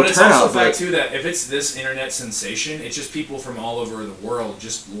really low But it's turnout. also a fact but too that if it's this internet sensation, it's just people from all over the world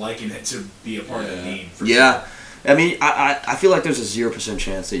just liking it to be a part of the meme. For yeah, sure. I mean, I feel like there's a 0%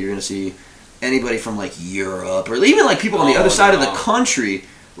 chance that you're gonna see anybody from like Europe or even like people on the Oh, other side of the no. country.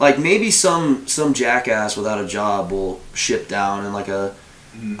 Like maybe some jackass without a job will ship down in like a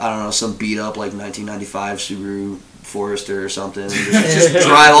I don't know, some beat up like 1995 Subaru Forester or something, and just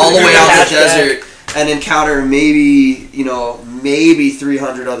drive all the way out the desert and encounter maybe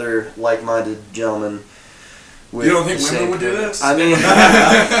 300 other like-minded gentlemen. With You don't think the women same would do purpose. this? I mean,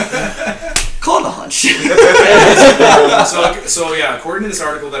 call it a hunch. So yeah, according to this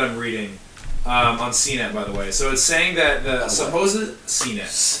article that I'm reading on CNET, by the way, so it's saying that the supposed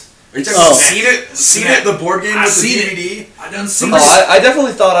CNET. Are you talking Oh. about Seen It, the board game I with the seen it. DVD? I done seen Oh, this. I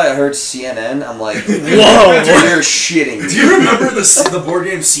definitely thought I heard CNN. I'm like, Whoa. you're shitting. Do you remember the board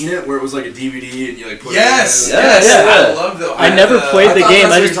game Seen It, where it was like a DVD and you like put Yes, it in? Yeah, yes, yeah. I love the. I never played I the thought game.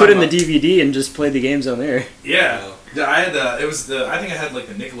 that's I what just you're put in the talking DVD and just played the games on there. Yeah, I had the. It was the. I think I had like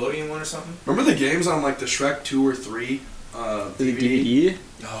the Nickelodeon one or something. Remember the games on like the Shrek 2 or 3 The DVD? DVD?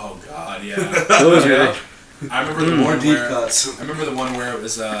 Oh God, yeah. Those Yeah. were I remember the More one deep where. cuts. I remember the one where it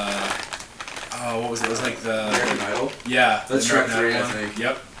was. What was it? It was like the. American Idol? Yeah, That's the Shrek American 3, I Idol one. think.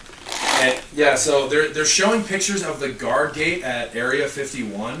 Yep. And, yeah, so they're showing pictures of the guard gate at Area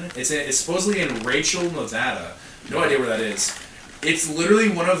 51. It's supposedly in Rachel, Nevada. No idea where that is. It's literally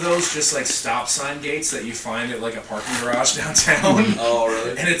one of those just like stop sign gates that you find at like a parking garage downtown. Oh,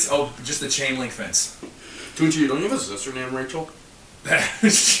 really? And it's just a chain link fence. Tunchi, don't you have a sister named Rachel?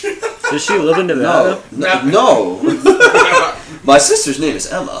 Does she live in Nevada? No. My sister's name is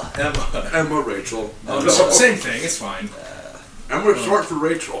Emma. Emma. Emma Rachel. Same thing. It's fine. Emma's short for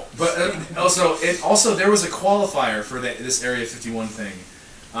Rachel. But also there was a qualifier for this Area 51 thing.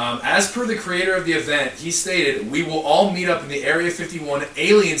 As per the creator of the event, he stated, "We will all meet up in the Area 51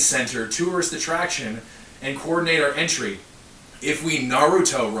 Alien Center tourist attraction and coordinate our entry. If we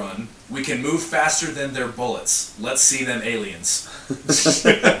Naruto run, we can move faster than their bullets. Let's see them aliens."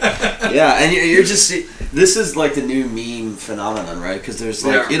 Yeah, and you're just this is like the new meme phenomenon, right? Because there's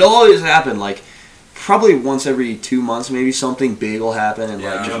like Yeah. it always happen like probably once every 2 months, maybe something big will happen, and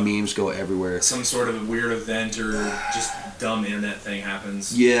like Yeah. just memes go everywhere. Some sort of weird event or just dumb internet thing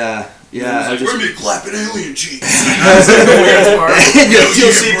happens. Yeah, yeah. I It's like, just- we're gonna be clapping alien cheeks. That's like the weirdest part. And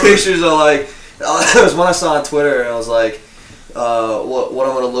you'll see pictures of like it was one I saw on Twitter, and I was like, what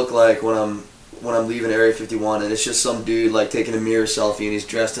I'm gonna look like when I'm leaving Area 51, and it's just some dude like taking a mirror selfie, and he's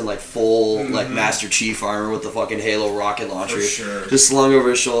dressed in like full like Master Chief armor with the fucking Halo rocket launcher, For sure. just slung over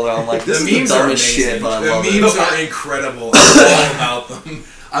his shoulder. I'm like, this The is the memes are dumbest amazing. shit, but I The love memes it. are incredible. I'm all about them.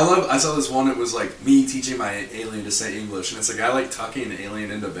 I saw this one, it was like me teaching my alien to say English, and it's a guy like tucking an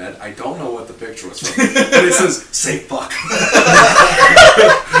alien into bed. I don't know what the picture was from, but it says, "Say fuck."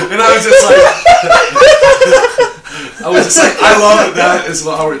 And I was just like, I love it. That is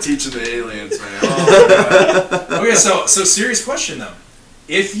how we're teaching the aliens, man. Okay, so serious question though.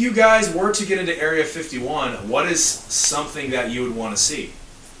 If you guys were to get into Area 51, what is something that you would want to see?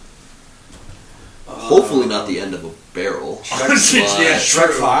 Hopefully not the end of a barrel. Yeah, Shrek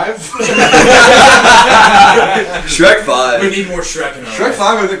true. 5? Shrek 5. We need more Shrek in our Shrek life.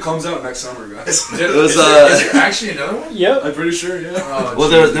 5, I think, comes out next summer, guys. Is It was, is there actually another one? Yep. I'm pretty sure, yeah. Oh, Well,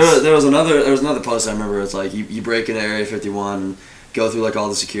 Jesus. there was another post I remember. It's like you break into Area 51, go through like all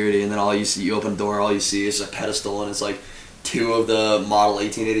the security, and then all you see, you open the door, all you see is a pedestal, and it's like 2 of the model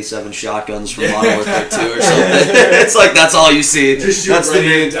 1887 shotguns from Modern Warfare 2 or something. It's like that's all you see. Just shoot That's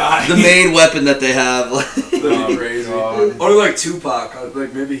ready to die. the main weapon that they have. That'd be crazy. Or like Tupac,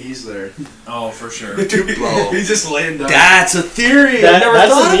 like maybe he's there. Oh, for sure. He's just laying down. That's a theory. I That, never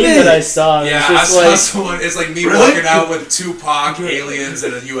that's thought a of meme it. that I saw. Yeah, It's I just saw like, someone. It's like me Really? walking out with Tupac, aliens,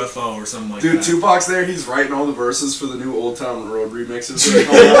 and a UFO or something like Dude, that. Tupac's there. He's writing all the verses for the new Old Town Road remixes.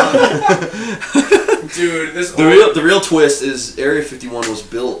 Dude, this The real twist is Area 51 was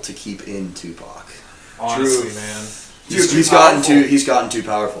built to keep in Tupac. honestly, Truth. man. Dude, He's gotten too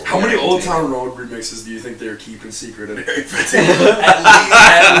powerful. How Yeah. many Old Town Road remixes do you think they're keeping secret at Area 51?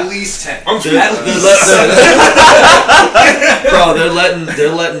 At least 10. I'm sure. Bro, they're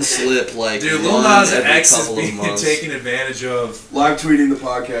letting slip like Dude, Lil one Nas every X is couple of being months. taken advantage of. Live tweeting the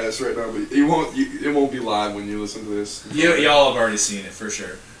podcast right now, but it won't be live when you listen to this. Y'all have already seen it for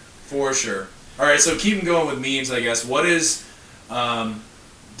sure, for sure. All right, so keeping going with memes, I guess. What is?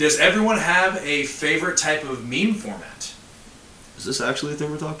 Does everyone have a favorite type of meme format? Is this actually the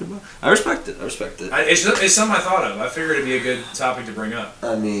thing we're talking about? I respect it. It's something I thought of. I figured it'd be a good topic to bring up.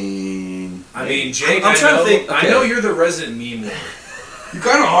 I mean, Jake, I'm trying to think. I know you're the resident meme lord. You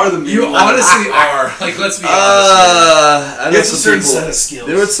kind of are the meme. You honestly are. Like, let's be honest. I know It's a some certain people. set of skills.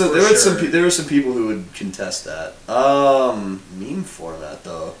 There were some people who would contest that. Meme format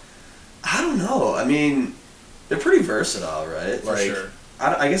though. I don't know. I mean, they're pretty versatile, right? For sure.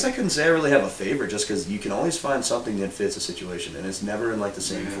 I guess I couldn't say I really have a favorite just because you can always find something that fits a situation and it's never in like the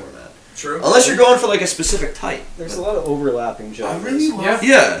same format. True. Unless you're going for like a specific type. there's a lot of overlapping I genres. really love.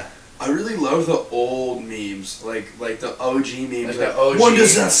 Yeah. I really love the old memes, like the OG memes. Like the OG. One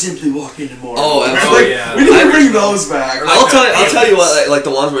does not simply walk into more. Oh, Like, absolutely. Yeah. We need to bring those back. I'll tell you Aliens. what, like the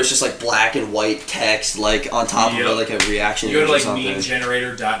ones where it's just like black and white text, like on top Yep. of it, like a reaction. You go to image or like something.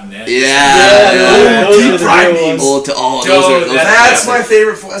 memegenerator.net. Yeah. those Deep are the fried real memes. ones. Dude, That's my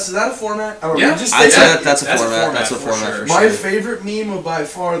favorite. Is that a format? I don't know. Yeah. Just I'd say think- that's a format. That's a for format. sure. For My sure. favorite meme by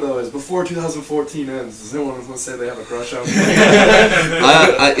far though is before 2014 ends. Does anyone want to say they have a crush on me?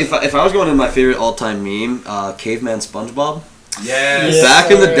 If I was going to my favorite all-time meme, Caveman SpongeBob. Yes.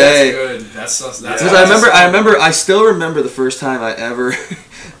 Back in the day. That's good. That's Because I still remember the first time I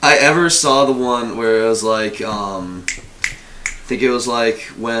ever saw the one where it was like, I think it was like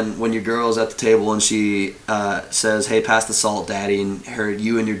when your girl's at the table and she says, "Hey, pass the salt, Daddy," and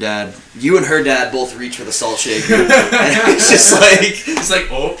you and her dad both reach for the salt shaker, and it's just like, It's like,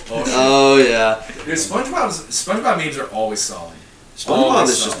 oh yeah, Dude, SpongeBob memes are always solid. SpongeBob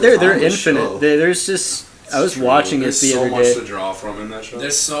is just They're timeless infinite. show. There's just I was watching it There's the so other much day. to draw from in that show.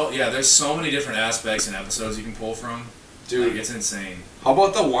 There's so many different aspects and episodes you can pull from. Dude, Like, it's insane. how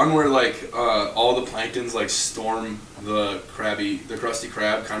about the one where like all the planktons like storm the Krusty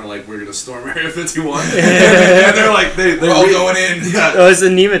Krab, kind of like we're gonna storm Area 51, and they're like they're all going in. Yeah. Oh, it's the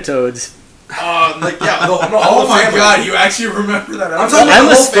nematodes. Like yeah. Oh my god, you actually remember that I'm episode? talking I'm a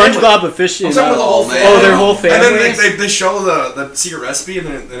the whole family. SpongeBob aficionado. I'm talking about the whole man. family. Oh, their whole And then family. they show the secret recipe and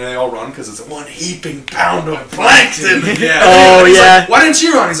then they all run because it's one heaping pound of plankton. Yeah. Oh He's yeah. like, why didn't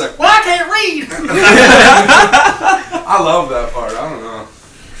you run? He's like, well, I can't read. I love that part. I don't know.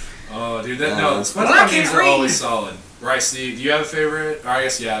 Oh, dude, Well, I SpongeBob can't memes are read. always solid. Right, Steve, do you have a favorite? Or I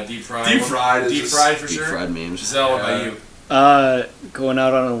guess, yeah, deep fried. Deep fried is Deep just fried for Deep sure. fried memes. Giselle, what about you? Going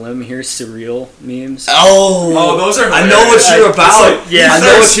out on a limb here, surreal memes. Oh, those are I know what you're about. like, yeah. I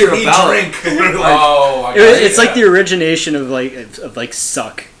know what you're He about. drink. Oh, I It's like the origination of like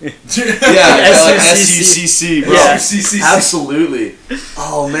suck. Yeah, SUCC. SUCC, bro. Yeah. CCC. Absolutely.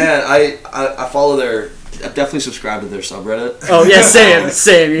 Oh man, I follow I definitely subscribe to their subreddit. Oh yeah,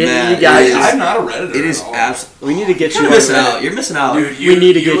 same. You Man, got it it. is- I'm not a Redditor. It is at all. absolutely. We need to get you You're on missing Reddit. out. You're missing out. Dude, We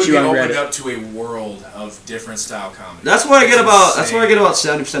need to get would you on opened Reddit. up to a world of different style comedy. That's what I get It's about. That's what I insane. get about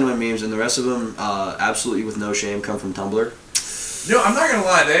 70% of my memes, and the rest of them, absolutely with no shame, come from Tumblr. No, I'm not gonna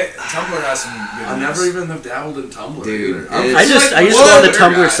lie. Tumblr has some good I memes. never even have dabbled in Tumblr. Dude, either. I'm it's- I just like, go on the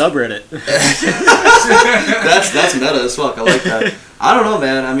whatever, Tumblr guy. subreddit. That's meta as fuck. I like that. I don't know,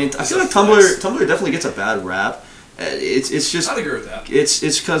 man. I mean, I feel like Tumblr definitely gets a bad rap. It's just I'd agree with that. it's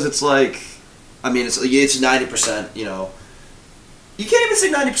because it's like, I mean, it's 90%. You know, you can't even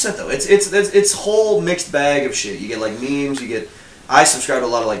say 90% though. It's whole mixed bag of shit. You get like memes. You get. I subscribe to a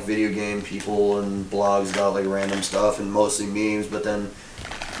lot of like video game people and blogs about like random stuff and mostly memes. But then,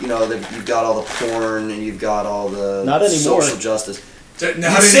 you know, you've got all the porn and you've got all the Not anymore. social justice. Not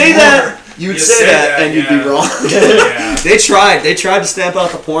You'd say anymore. that. You would say that, and you'd be yeah. wrong. Yeah. They tried to stamp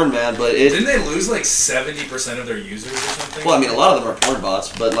out the porn, man, but it. Didn't they lose like 70% of their users or something? Well, I mean, a lot of them are porn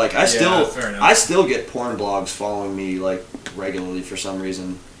bots, but like fair enough. I still get porn blogs following me like regularly for some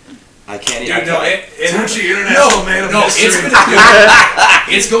reason. I can't Dude, even. no, It's actually international man of no, mystery.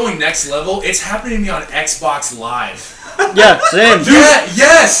 it's going next level. It's happening to me on Xbox Live. Yeah, same. Yeah,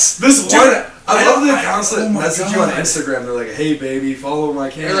 yes! This Dude, one, I love the accounts that oh my message you on God. Instagram. They're like, "Hey, baby, follow my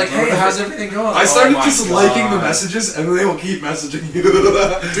camera." They're like, hey, how's everything going? I started Oh my just liking the God. messages, and then they will keep messaging you.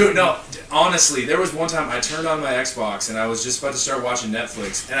 Dude, no, honestly, there was one time I turned on my Xbox and I was just about to start watching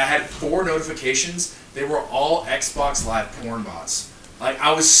Netflix, and I had 4 notifications. They were all Xbox Live porn bots. Like,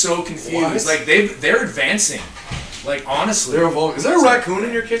 I was so confused. What? Like, they're advancing. Like, honestly. They're evolving. Is there a raccoon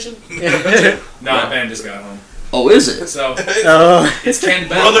in your kitchen? Nah, Ben just got home. Oh, is it? So, Oh. it's Ken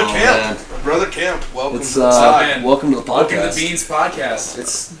Bell. Brother Oh, Camp. man. Brother Camp. Welcome It's to the side. man. welcome to the podcast. Welcome to Beans Podcast.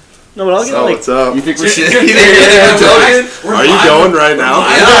 It's No, but I'll get like. What's up? you think we're Yeah, shit? yeah, You yeah, think yeah, we're Are you going right now?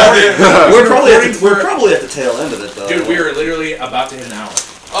 We're probably recording for- we're probably at the tail end of it though. Dude, we are literally about to hit an hour.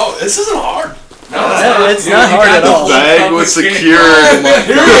 Oh, this isn't hard. No, No, it's Dude, not you hard got at the all. whole Bag public was skin. secured.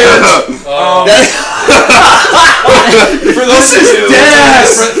 For those of you,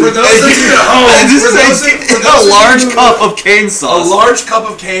 For those of you at home, This for those is of- for a those of large you- cup of cane a sauce. large cup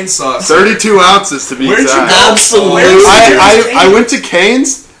of cane sauce. 32 ounces to be Where'd you exact. go? Absolutely. I went to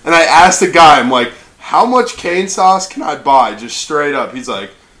Cane's and I asked the guy, I'm like, how much cane sauce can I buy? Just straight up. He's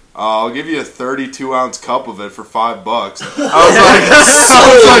like, I'll give you a 32-ounce cup of it for $5. I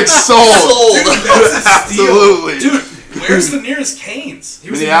was like, sold. Absolutely. Dude, where's the nearest Canes? He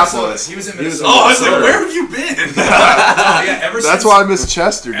was in Minneapolis. Minnesota. He was in He was Minnesota. Oh, I was like, where have you been? Yeah, ever That's since, why I miss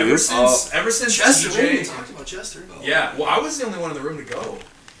Chester, Ever dude. since Chester, we TJ. didn't talk about Chester. Yeah, well, I was the only one in the room to go.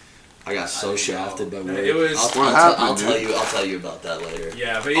 I got so shafted by work. It was- What happened, I'll dude? tell you about that later.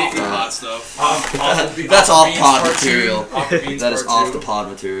 Yeah, but Hot stuff. That's off Beans pod Part Two, material. Off the Beans That is Part off Two. the pod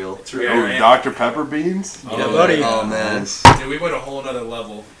material. Yeah, Ooh, man. Dr. Pepper beans? Yeah, buddy. Oh man. Dude, we went a whole nother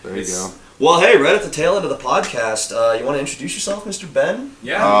level. There you go. Well, hey, right at the tail end of the podcast, you want to introduce yourself, Mr. Ben?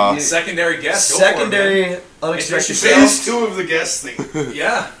 Yeah, secondary guest. Go for it, Secondary unexpected Introduce Phase guest. 2 of the guest thing. man.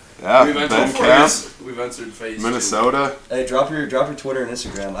 Yeah. Yeah, We've Ben entered Camp, phase. We've entered phase Minnesota, Hey, drop your Twitter and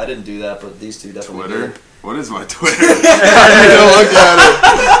Instagram. I didn't do that, but these two definitely Twitter. did. What is my Twitter? I need to look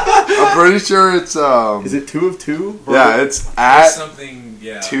at it. I'm pretty sure it's Is it 2 of 2? yeah, it's There's at something,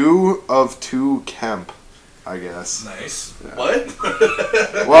 yeah. 2 of 2 Kemp, I guess. Nice. What?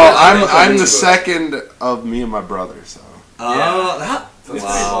 Well, on I'm the Facebook. second of me and my brother, so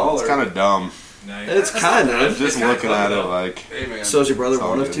Wow. it's kind of dumb. Nice. It's kind of. Just kinda looking fun, at it though. like Hey, man. So is your brother It's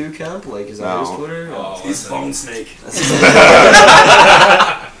all 1 of good. 2 Kemp? Like, is that No. his Twitter? Oh, He's listen. Bone Snake.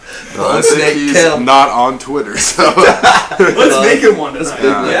 I Snake think he's Kemp. not on Twitter, so Let's make him one tonight.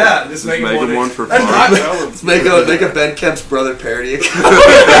 big, man. Yeah, just just make make it him one for And not fun. tell him. Let's make a Ben Kemp's brother parody account.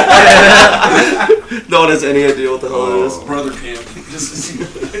 No one has any idea what the hell it is. Brother Camp. Just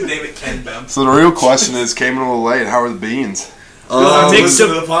Name it Ken Bem. So the real question is, came in a little late. How are the beans? Mixed listen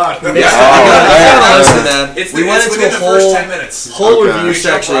up- to the pod. I gotta listen, man. It's We the, went it's into within a the first whole 10 minutes. whole Okay. review We jump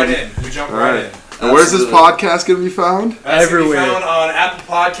section. right in. We jump right in. And where's this Absolutely. podcast going to be found? That's gonna be Everywhere. found on Apple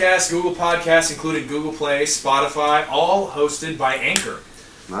Podcasts, Google Podcasts, including Google Play, Spotify, all hosted by Anchor.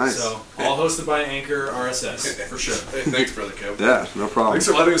 Nice. So, all hosted by Anchor RSS, for sure. Hey, thanks, Brother Camp. Yeah, no problem. Thanks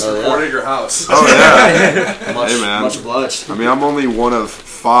for letting us Oh, yeah. record at your house. Oh yeah. Much, Hey, man. much obliged. I mean, I'm only one of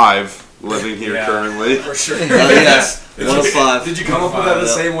 5 living here Yeah. currently. For sure. Oh, yes. 1 of 5. Did you come up with that the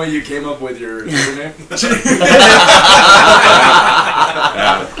Yeah. same way you came up with your username?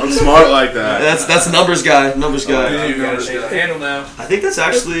 I'm smart like that. That's numbers guy. Numbers guy. You gotta shake the handle now. I think that's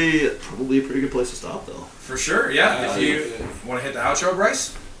actually probably a pretty good place to stop, though. For sure, yeah. If you want to hit the outro,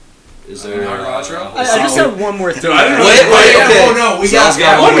 Bryce? Is Our outro? I just have one more thing. I didn't Wait, okay. Oh, no, we Sal's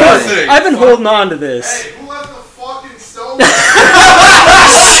got got One one more thing. thing. I've been holding on to this. Who left the fucking stove?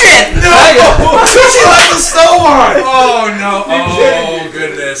 Shit! She left the stove on! Oh, no. Oh,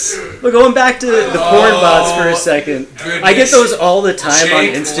 goodness. But going back to the porn bots for a second, Goodness. I get those all the time on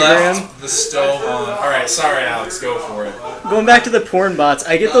Jake Instagram. left the stove on. Alright, sorry, Alex. Go for it. Going back to the porn bots,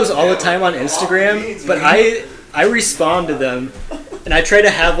 I get those all the time on Instagram, but I respond to them, and I try to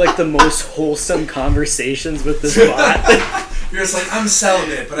have like the most wholesome conversations with this bot. You're just like, I'm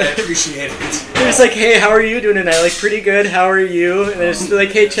celibate, but I appreciate it. They're just like, hey, how are you doing tonight? Like, pretty good. How are you? And they're just like,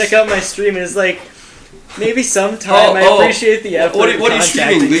 hey, check out my stream. And it's like, maybe sometime. I appreciate the effort. What are of you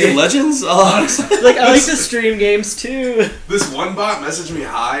streaming? contacting League of me. Legends? Oh. Like, I like to stream games too. This one bot messaged me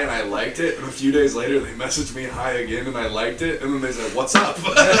hi and I liked it, and a few days later they messaged me hi again and I liked it, and then they said, what's up?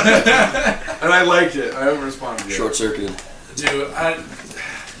 And I liked it. I haven't responded yet. Short circuited. Dude,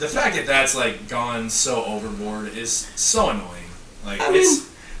 the fact that that's like gone so overboard is so annoying. Like, I mean, it's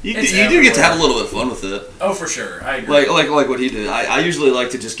You It's do get to have a everywhere. little bit of fun with it. oh for sure. I agree. Like what he did. I usually like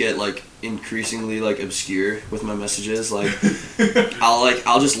to just get like increasingly like obscure with my messages. Like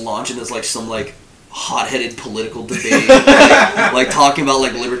I'll just launch into like some like hot-headed political debate, like talking about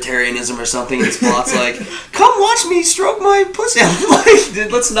like libertarianism or something. And Spot's like, "Come watch me stroke my pussy." I'm like, dude,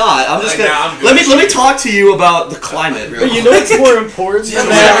 let's not. I'm just gonna let me talk to you about the climate. But you know what's more important than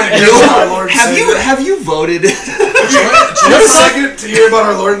that? Have you voted? Join a second to hear about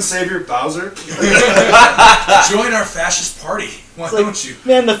our Lord and Savior Bowser. Join our fascist party. Why It's like, don't you?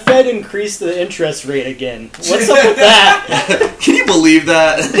 Man, the Fed increased the interest rate again. What's up with that? Can you believe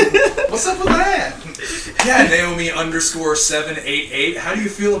that? What's up with that? Yeah, Naomi_788. How do you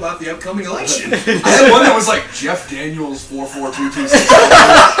feel about the upcoming election? I had one that was like Jeff Daniels 44226,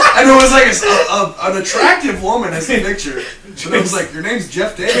 and it was like an attractive woman as the picture. But it was like, your name's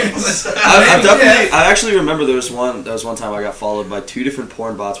Jeff Daniels. I actually remember there was one time I got followed by 2 different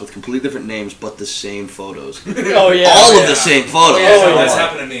porn bots with completely different names but the same photos. Oh yeah, all of the same photos. That's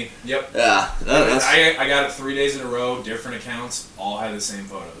happened to me. Yep. Yeah, I got it 3 days in a row. Different accounts, all had the same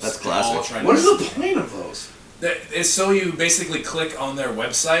photos. That's classic. What is the point of those? It's so you basically click on their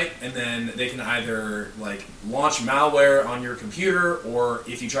website, and then they can either like launch malware on your computer, or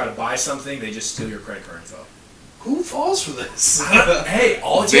if you try to buy something, they just steal your credit card info. Who falls for this? Hey,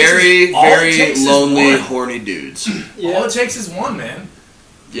 all it very takes is lonely, one. horny dudes. Yeah. All it takes is one, man.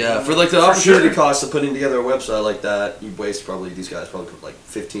 Yeah, for like the opportunity cost of putting together a website like that, you waste these guys probably put like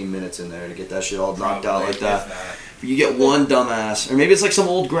 15 minutes in there to get that shit all knocked out like that. You get one dumbass, or maybe it's like some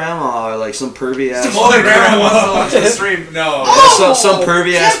old grandma, or like some pervy ass. Some old grandma wants to watch the stream. No. Some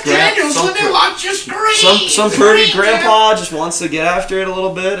pervy ass grandpa. watch your screen. Some pervy grandpa just wants to get after it a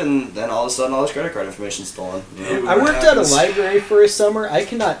little bit, and then all of a sudden all his credit card information is stolen. You know? I worked at a library for a summer. I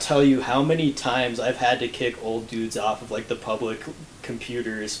cannot tell you how many times I've had to kick old dudes off of like the public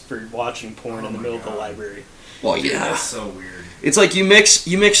computers for watching porn in the middle of the library. Well, Dude, yeah, that's so weird. it's like you mix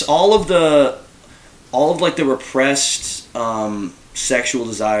all of like the repressed sexual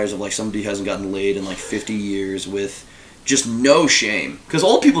desires of like somebody who hasn't gotten laid in like 50 years with just no shame, because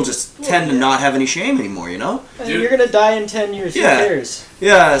old people just tend to not have any shame anymore, you know. And Dude. you're gonna die in 10 years. Yeah. Who cares?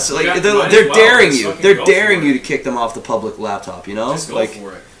 Yeah, so like might they're as well. daring Just you. fucking They're go daring for you it. to kick them off the public laptop, you know. Just go Like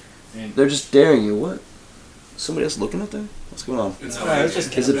for it. they're just daring you. What? Somebody else looking up there? What's going on? It's No, I was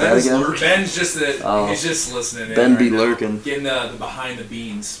just Is it kidding. Ben again? Ben's just Oh. he's just listening. in Ben right be now. lurking. Getting the Behind the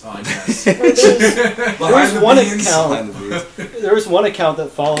Beans podcast. There was one Behind account. the beans. There was one account that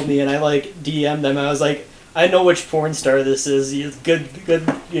followed me, and I like DM'd them. I was like, I know which porn star this is. Good,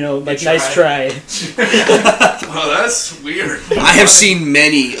 you know, like Good nice try. Oh, that's weird. I have seen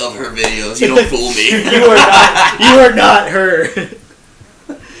many of her videos. You don't fool me. You are not her.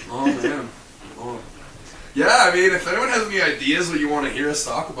 Oh man. Oh. Yeah, I mean, if anyone has any ideas what you want to hear us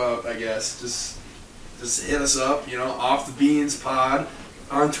talk about, I guess just hit us up. You know, Off the Beans Pod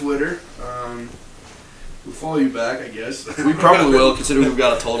on Twitter. We'll follow you back, I guess. We probably will, considering we've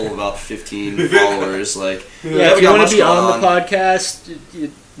got a total of about 15 followers. Like, Yeah, if we you got want much to be going on the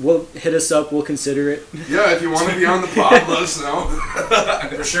podcast, we'll hit us up. We'll consider it. Yeah, if you want to be on the pod, let us know.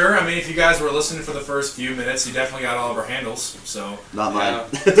 For sure. I mean, if you guys were listening for the first few minutes, you definitely got all of our handles. So Not mine.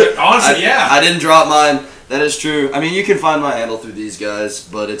 honestly, yeah. I didn't drop mine. That is true. I mean, you can find my handle through these guys,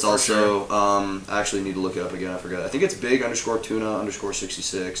 but it's also I actually need to look it up again. I forgot. I think it's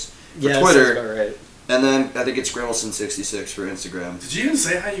big_tuna_66 for Yeah, Twitter, sounds about right. and then I think it's Grimmelson66 for Instagram. Did you even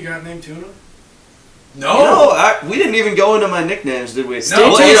say how you got named Tuna? No. We didn't even go into my nicknames, did we? Stay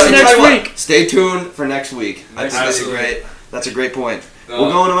tuned for next week. Stay tuned for next week. I Next think week. that's a great point. We'll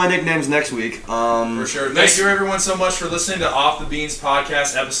go into my nicknames next week. For sure. Thank you everyone so much for listening to Off the Beans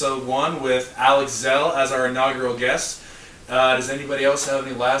Podcast Episode 1 with Alex Zell as our inaugural guest. Does anybody else have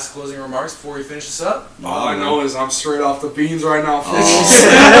any last closing remarks before we finish this up? All I know is I'm straight off the beans right now.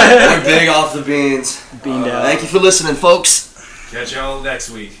 We're big off the beans. Beaned out. Thank you for listening, folks. Catch y'all next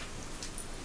week.